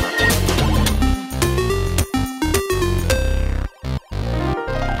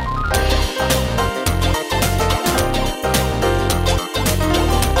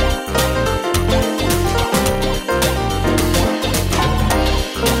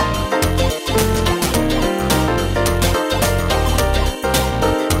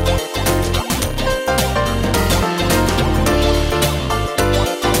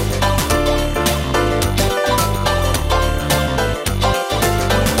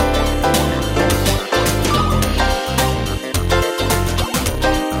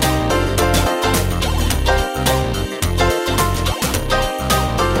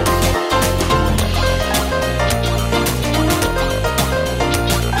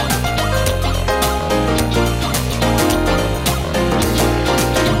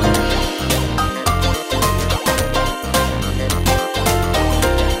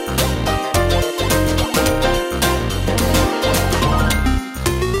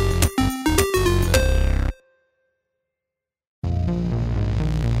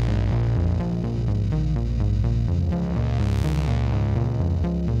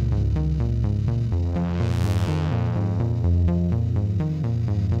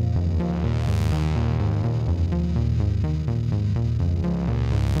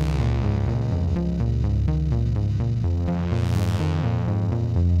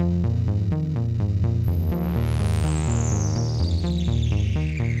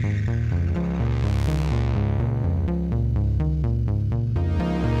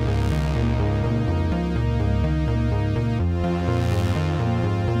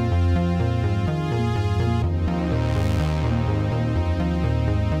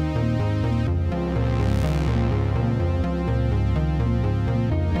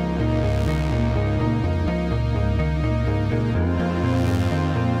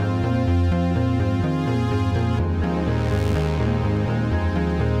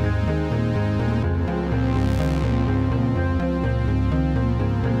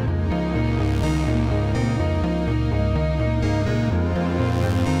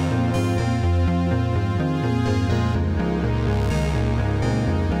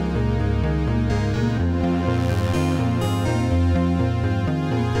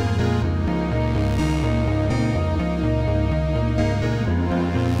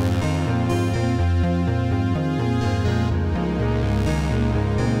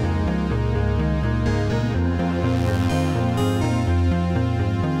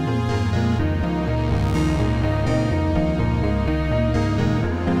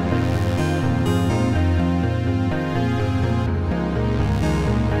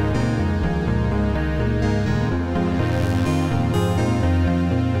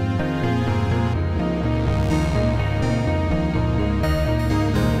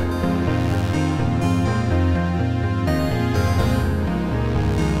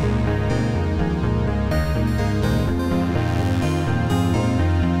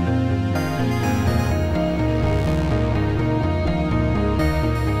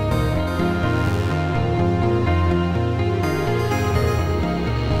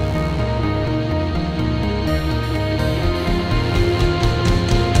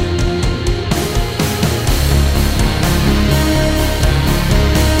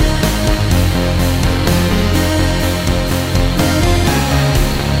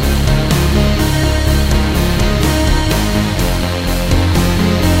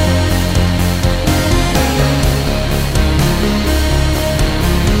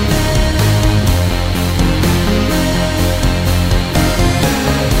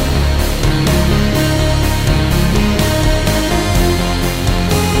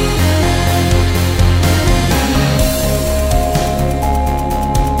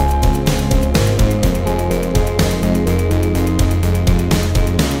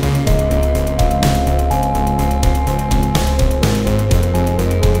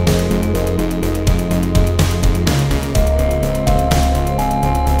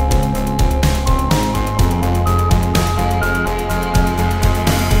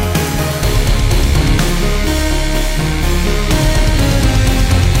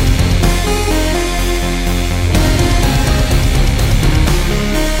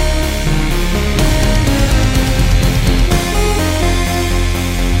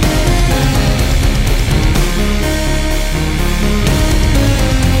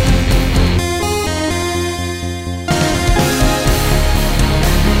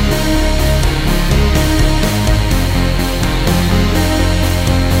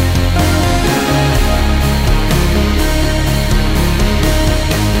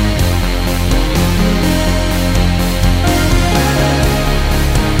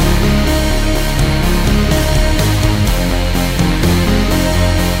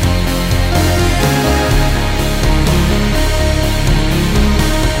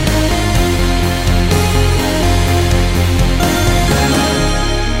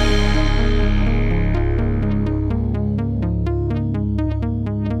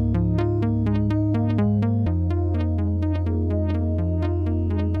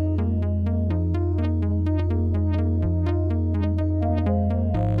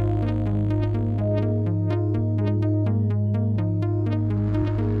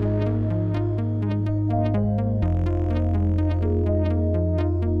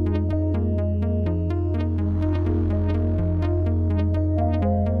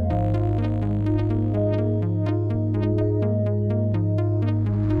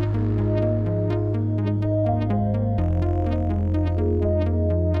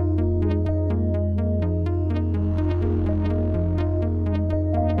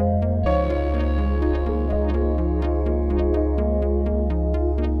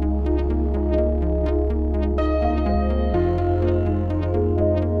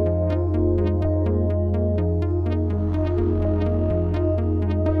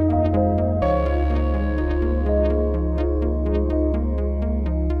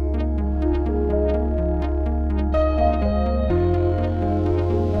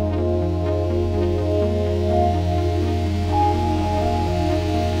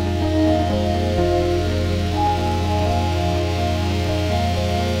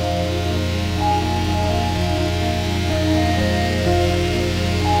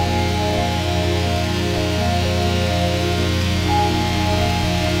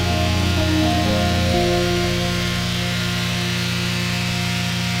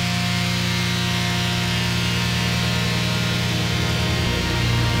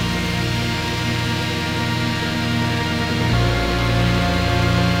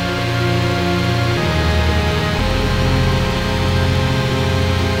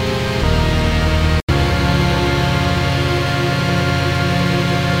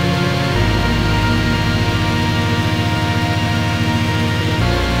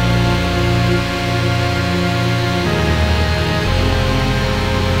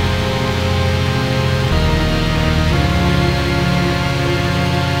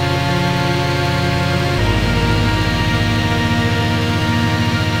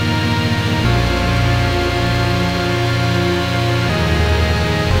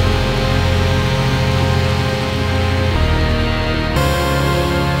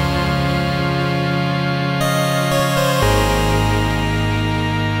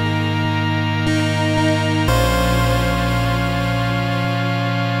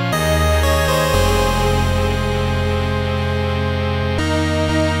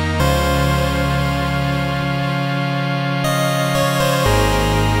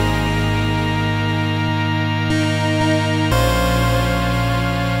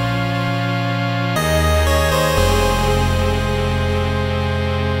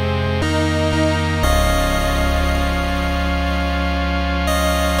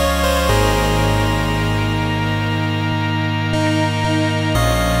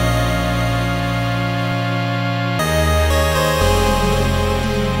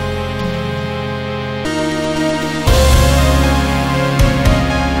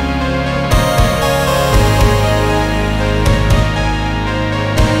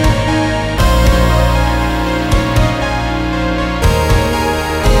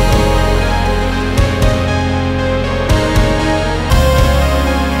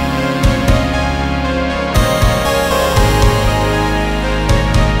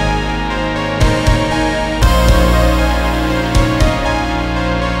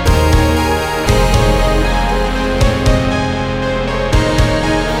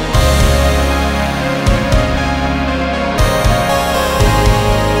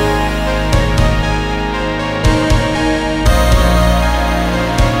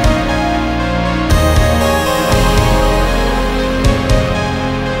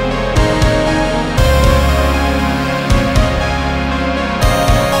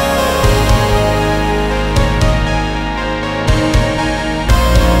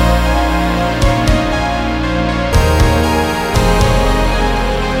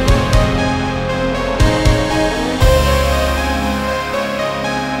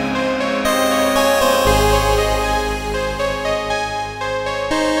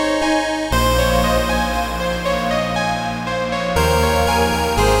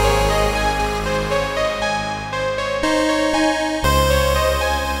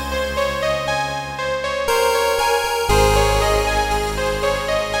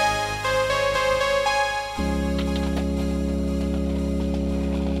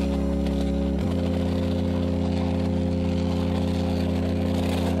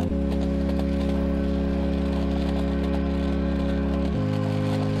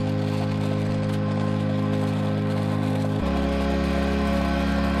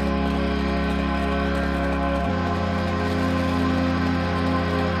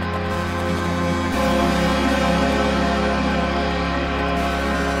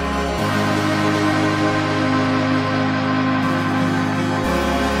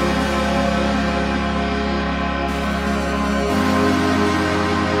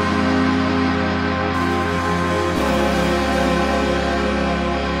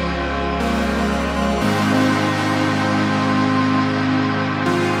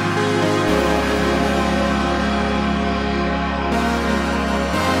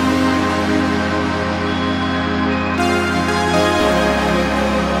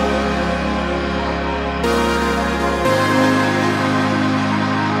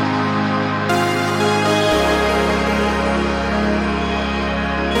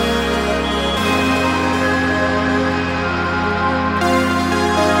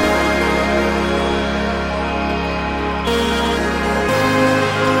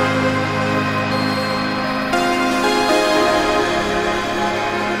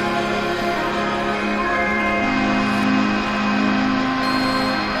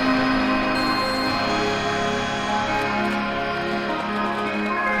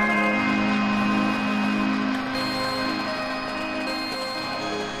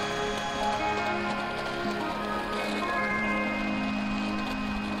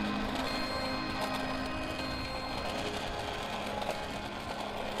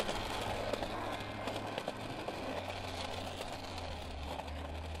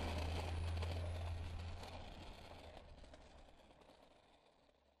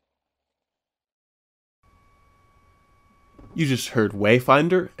 You just heard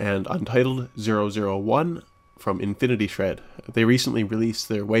Wayfinder and Untitled 001 from Infinity Shred. They recently released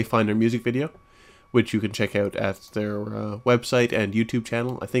their Wayfinder music video, which you can check out at their website and YouTube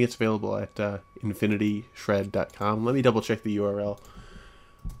channel. I think it's available at infinityshred.com. Let me double check the URL.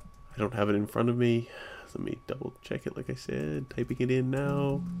 I don't have it in front of me. Let me double check it like I said. Typing it in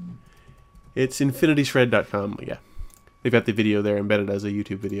now. It's infinityshred.com. Yeah. They've got the video there embedded as a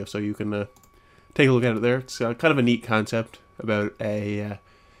YouTube video, so you can take a look at it there. It's kind of a neat concept about a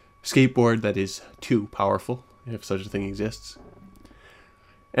skateboard that is too powerful, if such a thing exists.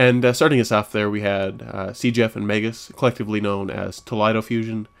 And starting us off there, we had CJF and Megas, collectively known as Toledo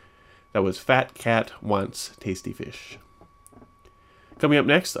Fusion. That was Fat Cat Wants Tasty Fish. Coming up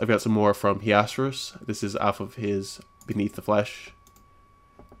next, I've got some more from Hiaspharus. This is off of his Beneath the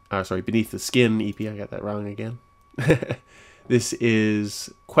Skin EP. I got that wrong again. This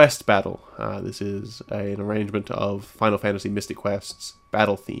is Quest Battle. This is an arrangement of Final Fantasy Mystic Quest's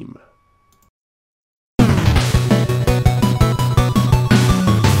battle theme.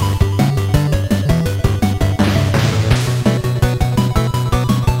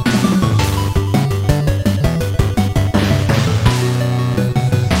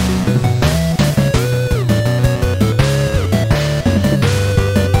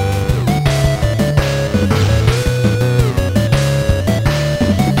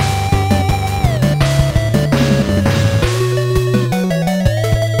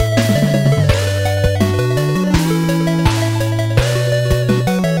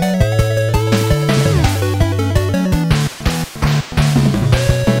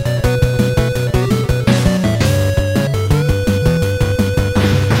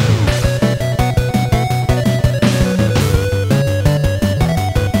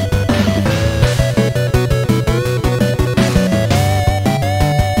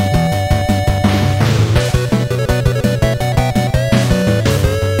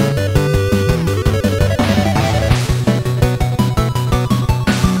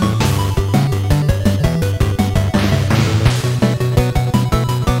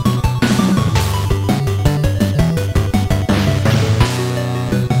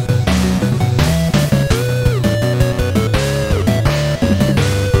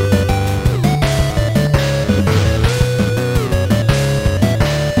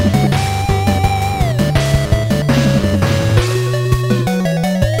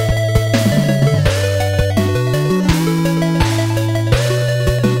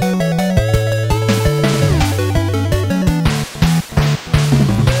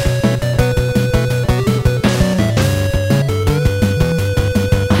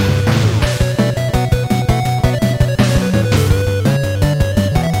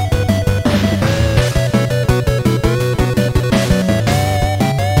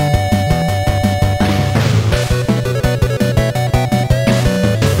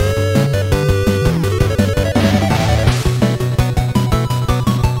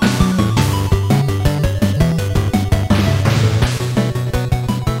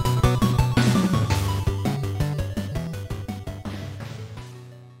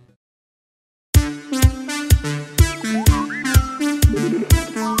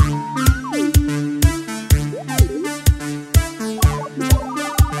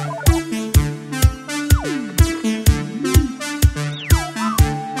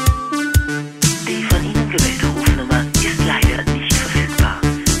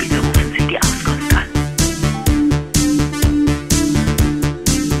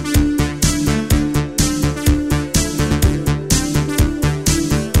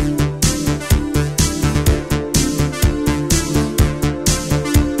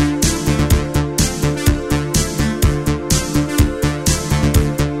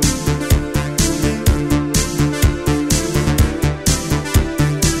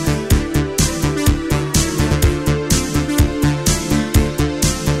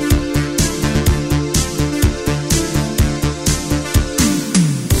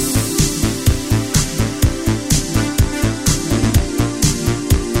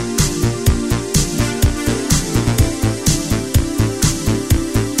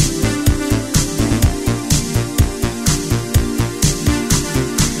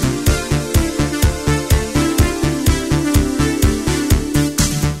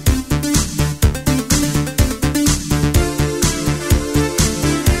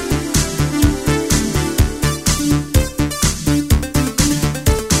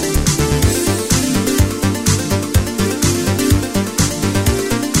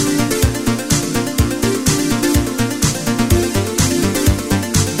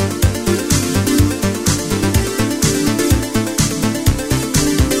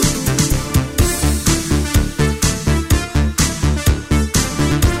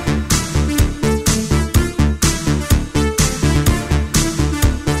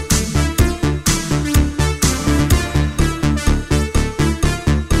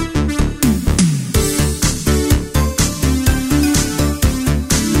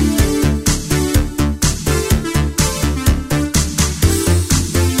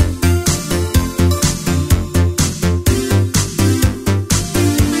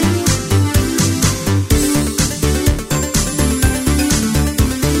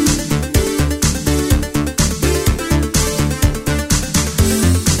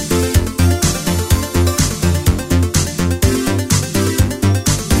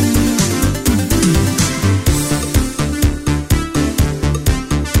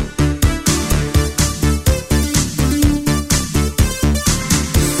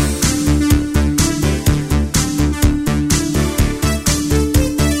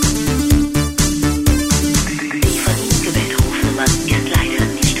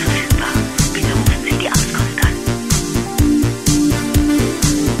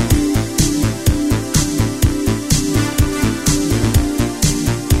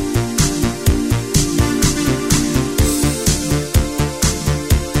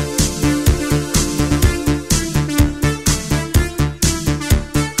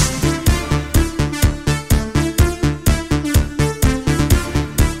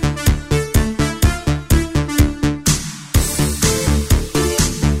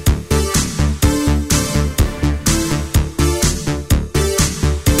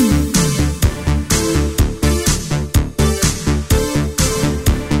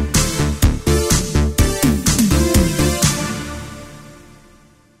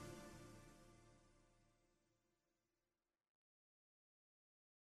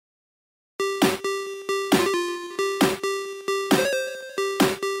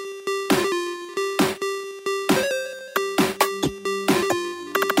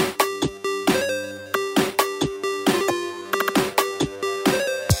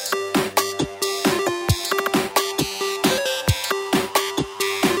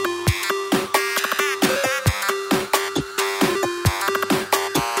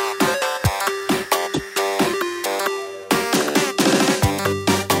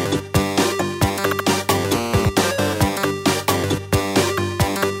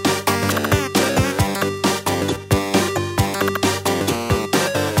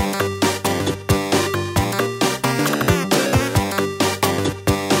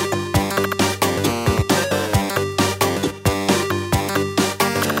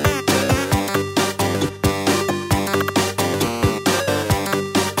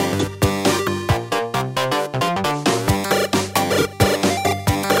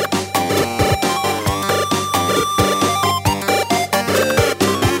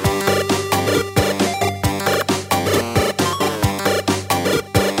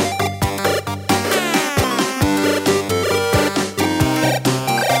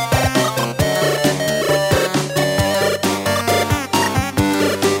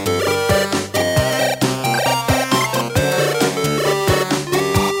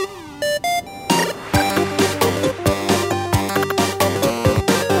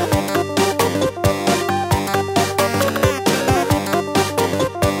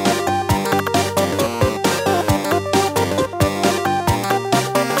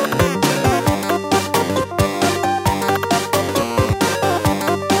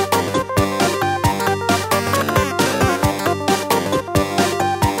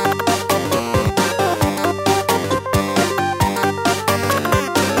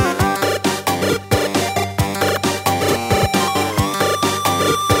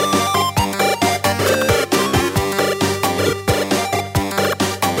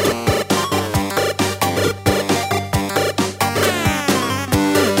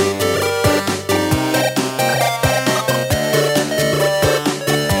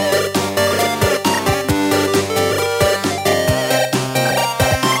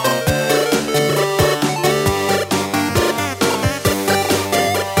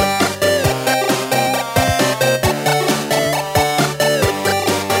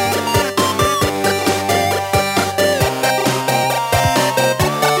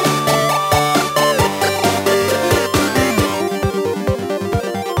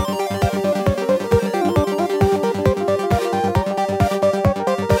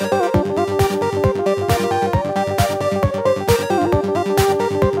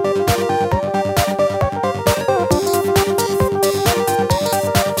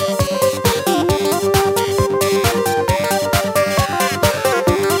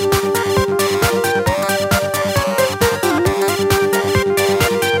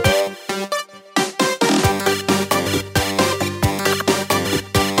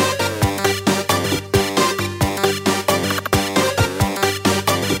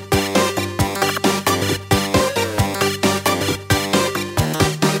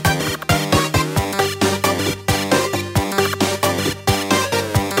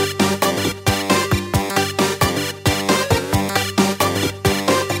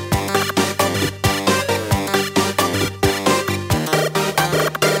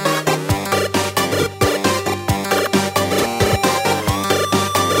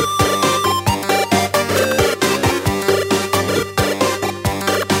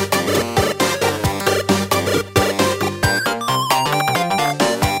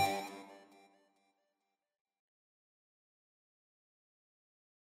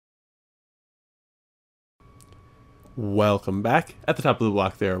 Welcome back. At the top of the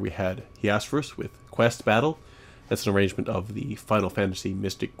block there we had Hiasphorus with Quest Battle. That's an arrangement of the Final Fantasy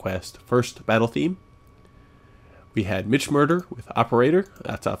Mystic Quest first battle theme. We had Mitch Murder with Operator.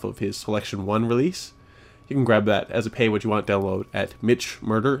 That's off of his Selection 1 release. You can grab that as a pay what you want download at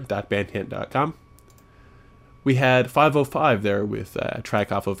mitchmurder.bandcamp.com. We had 505 there with a track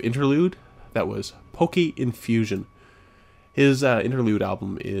off of Interlude. That was Pokey Infusion. His Interlude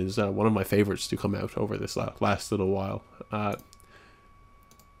album is one of my favorites to come out over this last little while. It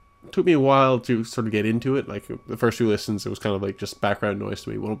took me a while to sort of get into it. Like the first few listens, it was kind of like just background noise to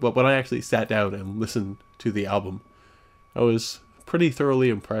me. But when I actually sat down and listened to the album, I was pretty thoroughly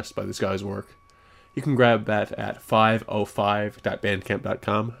impressed by this guy's work. You can grab that at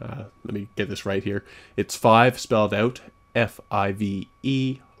 505.bandcamp.com. Let me get this right here. It's 5 spelled out,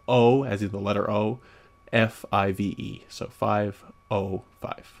 F-I-V-E-O, as in the letter O, F-I-V-E. So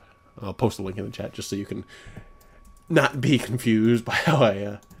 505. I'll post a link in the chat just so you can not be confused by how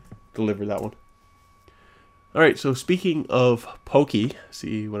I deliver that one. Alright, so speaking of Pokey,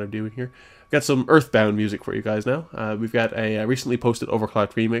 see what I'm doing here. Got some Earthbound music for you guys now. We've got a recently posted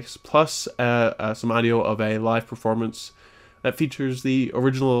Overclocked remix, plus some audio of a live performance that features the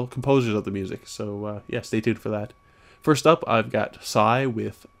original composers of the music. So yeah, stay tuned for that. First up, I've got Psy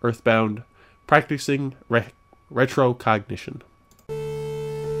with Earthbound Practicing Retrocognition.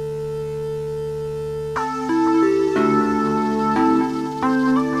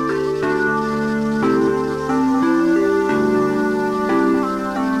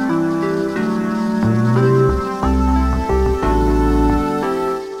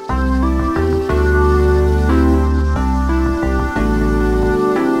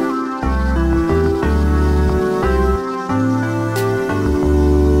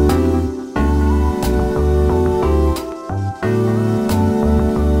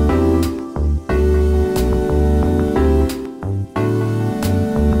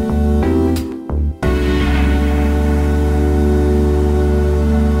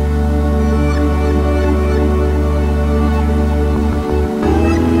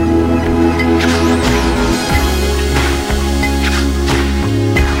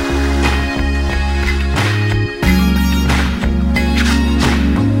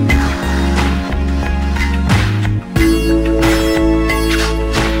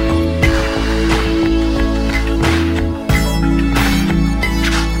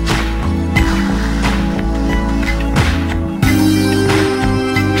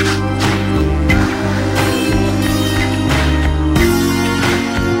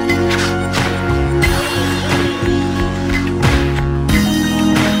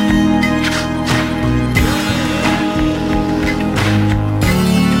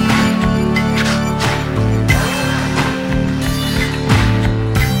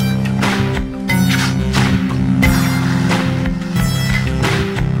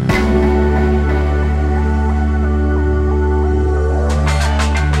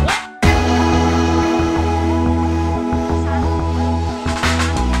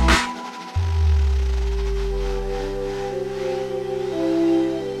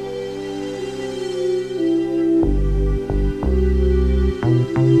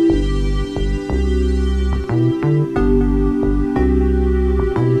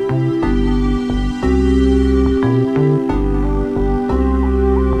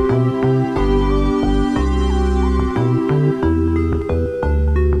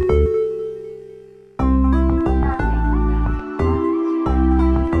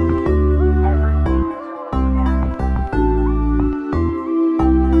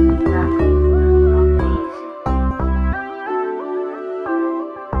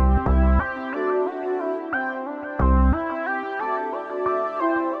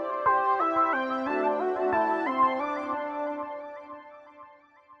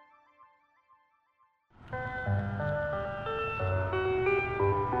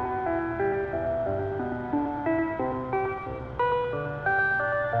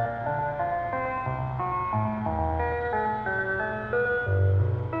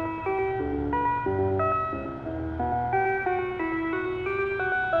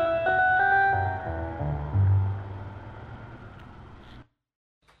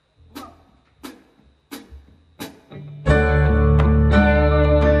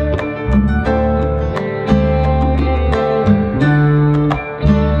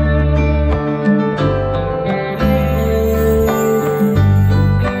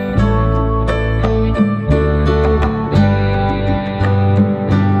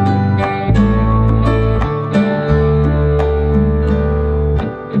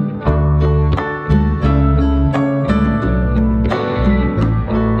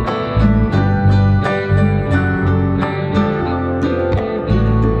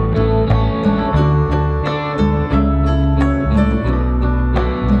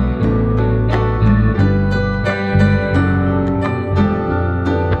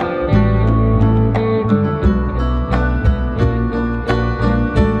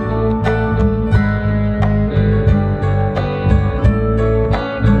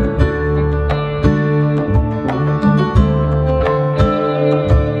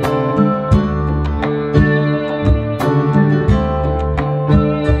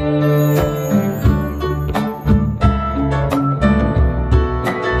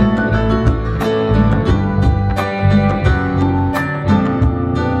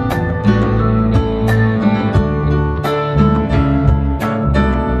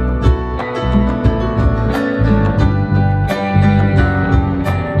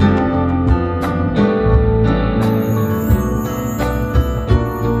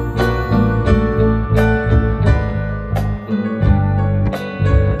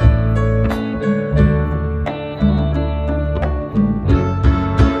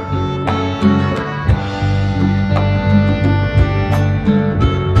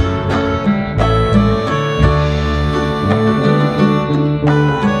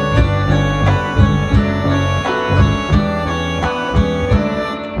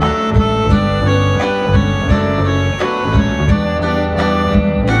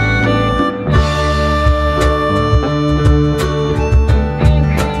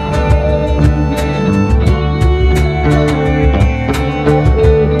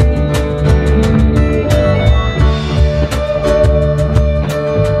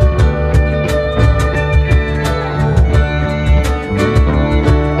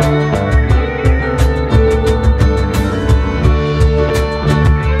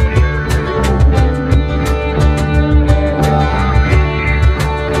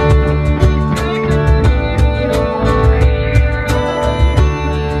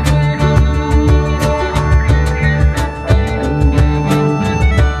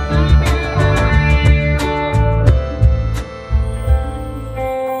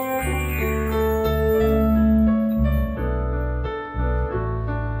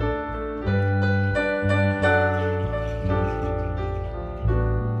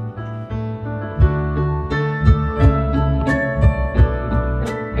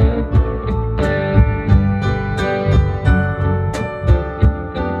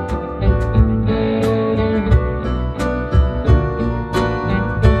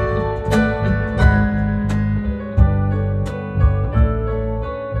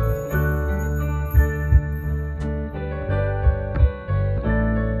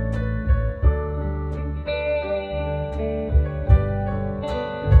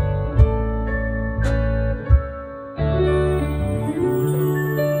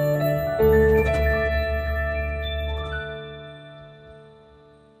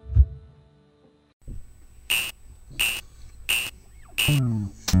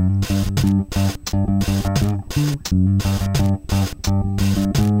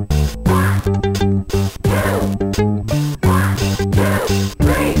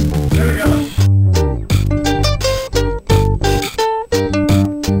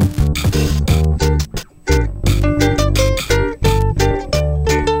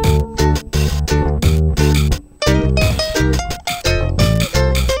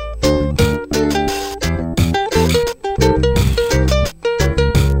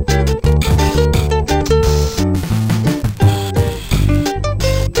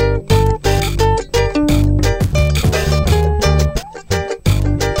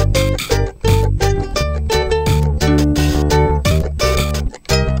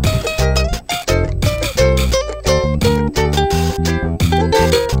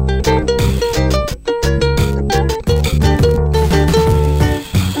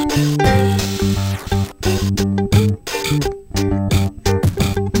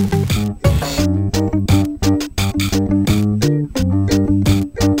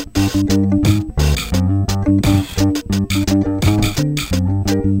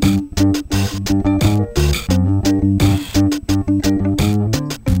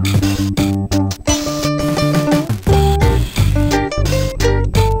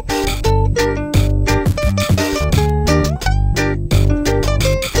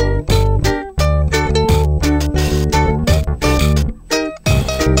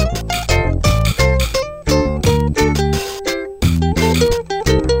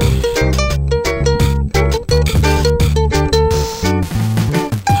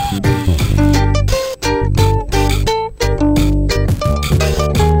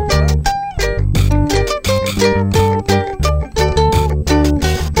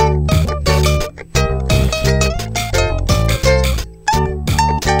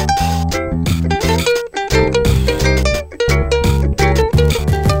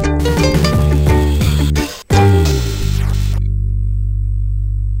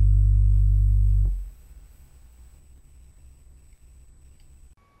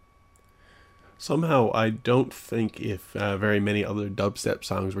 Somehow, I don't think if very many other dubstep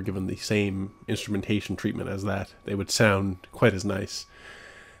songs were given the same instrumentation treatment as that, they would sound quite as nice.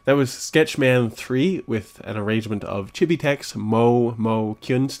 That was Sketchman 3 with an arrangement of Chibi Tech's Mo Mo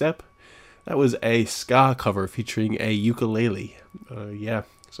Kyun Step. That was a ska cover featuring a ukulele. Yeah,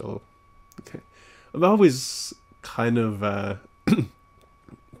 so okay. I'm always kind of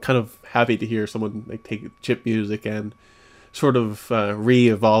happy to hear someone like take chip music and sort of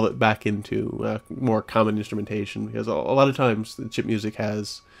re-evolve it back into more common instrumentation, because a lot of times the chip music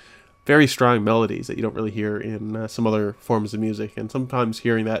has very strong melodies that you don't really hear in some other forms of music, and sometimes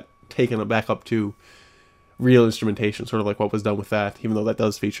hearing that taken back up to real instrumentation, sort of like what was done with that, even though that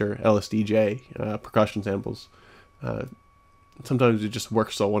does feature LSDJ percussion samples, sometimes it just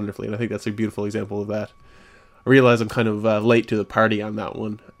works so wonderfully, and I think that's a beautiful example of that. I realize I'm kind of late to the party on that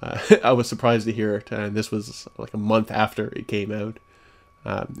one. I was surprised to hear it, and this was like a month after it came out.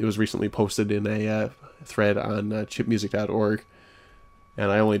 It was recently posted in a thread on chipmusic.org,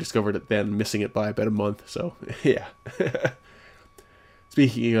 and I only discovered it then, missing it by about a month, so yeah.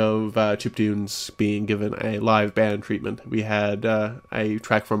 Speaking of chiptunes being given a live band treatment, we had a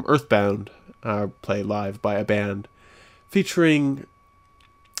track from Earthbound played live by a band featuring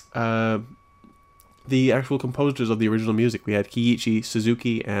the actual composers of the original music. We had Kiichi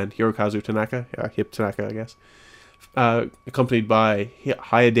Suzuki and Hirokazu Tanaka, Hip Tanaka, I guess, accompanied by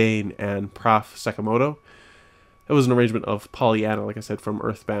Hayadane and Prof Sakamoto. It was an arrangement of Pollyanna, like I said, from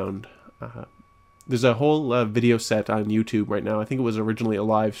Earthbound. There's a whole video set on YouTube right now. I think it was originally a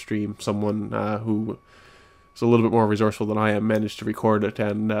live stream. Someone who is a little bit more resourceful than I am managed to record it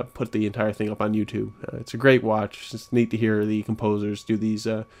and put the entire thing up on YouTube. It's a great watch. It's neat to hear the composers do these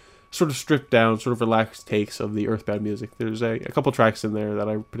sort of stripped down, sort of relaxed takes of the Earthbound music. There's a couple tracks in there that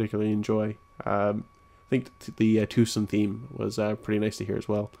I particularly enjoy. I think the Tucson theme was pretty nice to hear as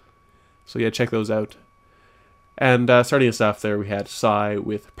well. So yeah, check those out. And starting us off there, we had Psy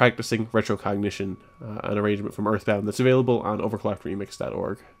with Practicing Retrocognition, an arrangement from Earthbound that's available on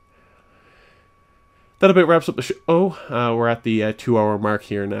overclockedremix.org. That about wraps up the show. We're at the 2-hour mark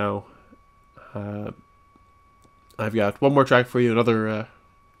here now. I've got one more track for you, another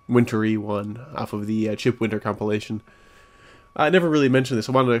wintry one off of the Chip Winter compilation. I never really mentioned this.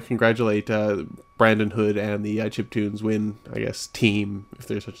 I wanted to congratulate Brandon Hood and the Chiptunes Win, I guess, team, if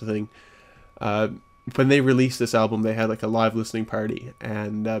there's such a thing. When they released this album, they had like a live listening party,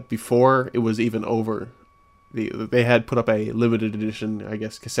 and before it was even over, they had put up a limited edition, I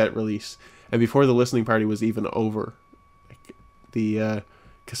guess, cassette release, and before the listening party was even over, like, the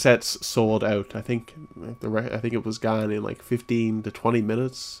cassettes sold out. I think it was gone in like 15 to 20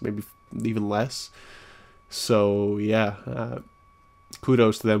 minutes, maybe even less. So yeah,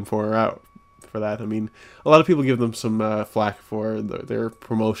 kudos to them for that. I mean, a lot of people give them some flack for their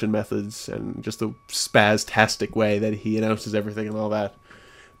promotion methods and just the spastastic way that he announces everything and all that.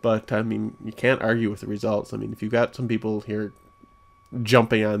 But I mean, you can't argue with the results. I mean, if you've got some people here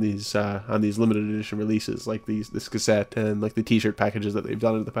jumping on these limited edition releases like this cassette and like the T-shirt packages that they've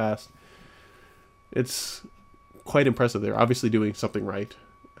done in the past, it's quite impressive. They're obviously doing something right,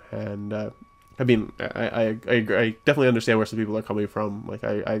 and I mean, I definitely understand where some people are coming from. Like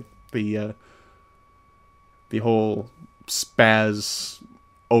the whole spaz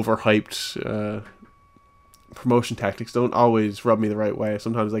overhyped promotion tactics don't always rub me the right way.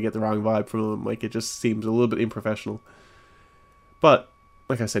 Sometimes I get the wrong vibe from them. Like, it just seems a little bit unprofessional. But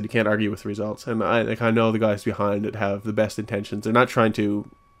like I said, you can't argue with the results, and I know the guys behind it have the best intentions. They're not trying to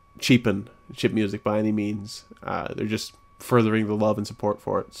cheapen chip music by any means. They're just furthering the love and support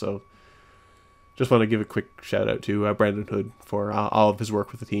for it. So just want to give a quick shout out to Brandon Hood for all of his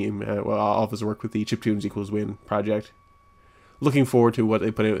work with the team, all of his work with the Chiptunes Equals Win project. Looking forward to what they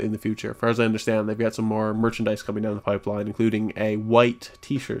put out in the future. As far as I understand, they've got some more merchandise coming down the pipeline, including a white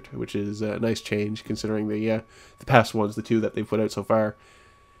T-shirt, which is a nice change considering the past ones, the two that they've put out so far,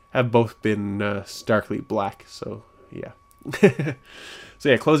 have both been starkly black. So yeah. So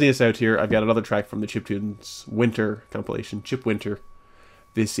yeah, closing us out here, I've got another track from the Chiptunes Winter compilation, Chip Winter.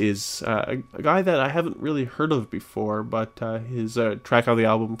 This is a guy that I haven't really heard of before, but his track on the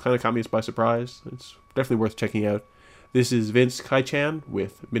album kind of caught me by surprise. It's definitely worth checking out. This is Vince Kai-chan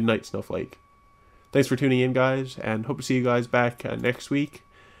with Midnight Snowflake. Thanks for tuning in, guys, and hope to see you guys back next week.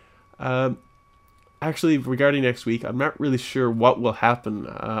 Actually, regarding next week, I'm not really sure what will happen.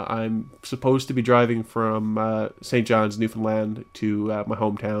 I'm supposed to be driving from St. John's, Newfoundland, to my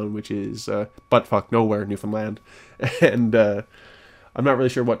hometown, which is buttfuck nowhere, Newfoundland. And I'm not really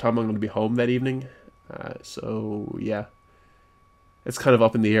sure what time I'm going to be home that evening. So, yeah. It's kind of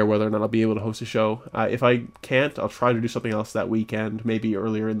up in the air whether or not I'll be able to host a show. If I can't, I'll try to do something else that weekend, maybe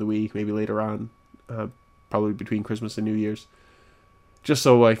earlier in the week, maybe later on, probably between Christmas and New Year's, just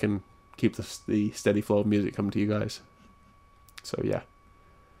so I can keep the steady flow of music coming to you guys. So yeah.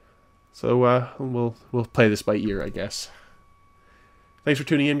 So we'll play this by ear, I guess. Thanks for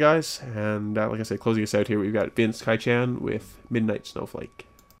tuning in, guys, and like I said, closing us out here, we've got Vince Kai-chan with Midnight Snowflake.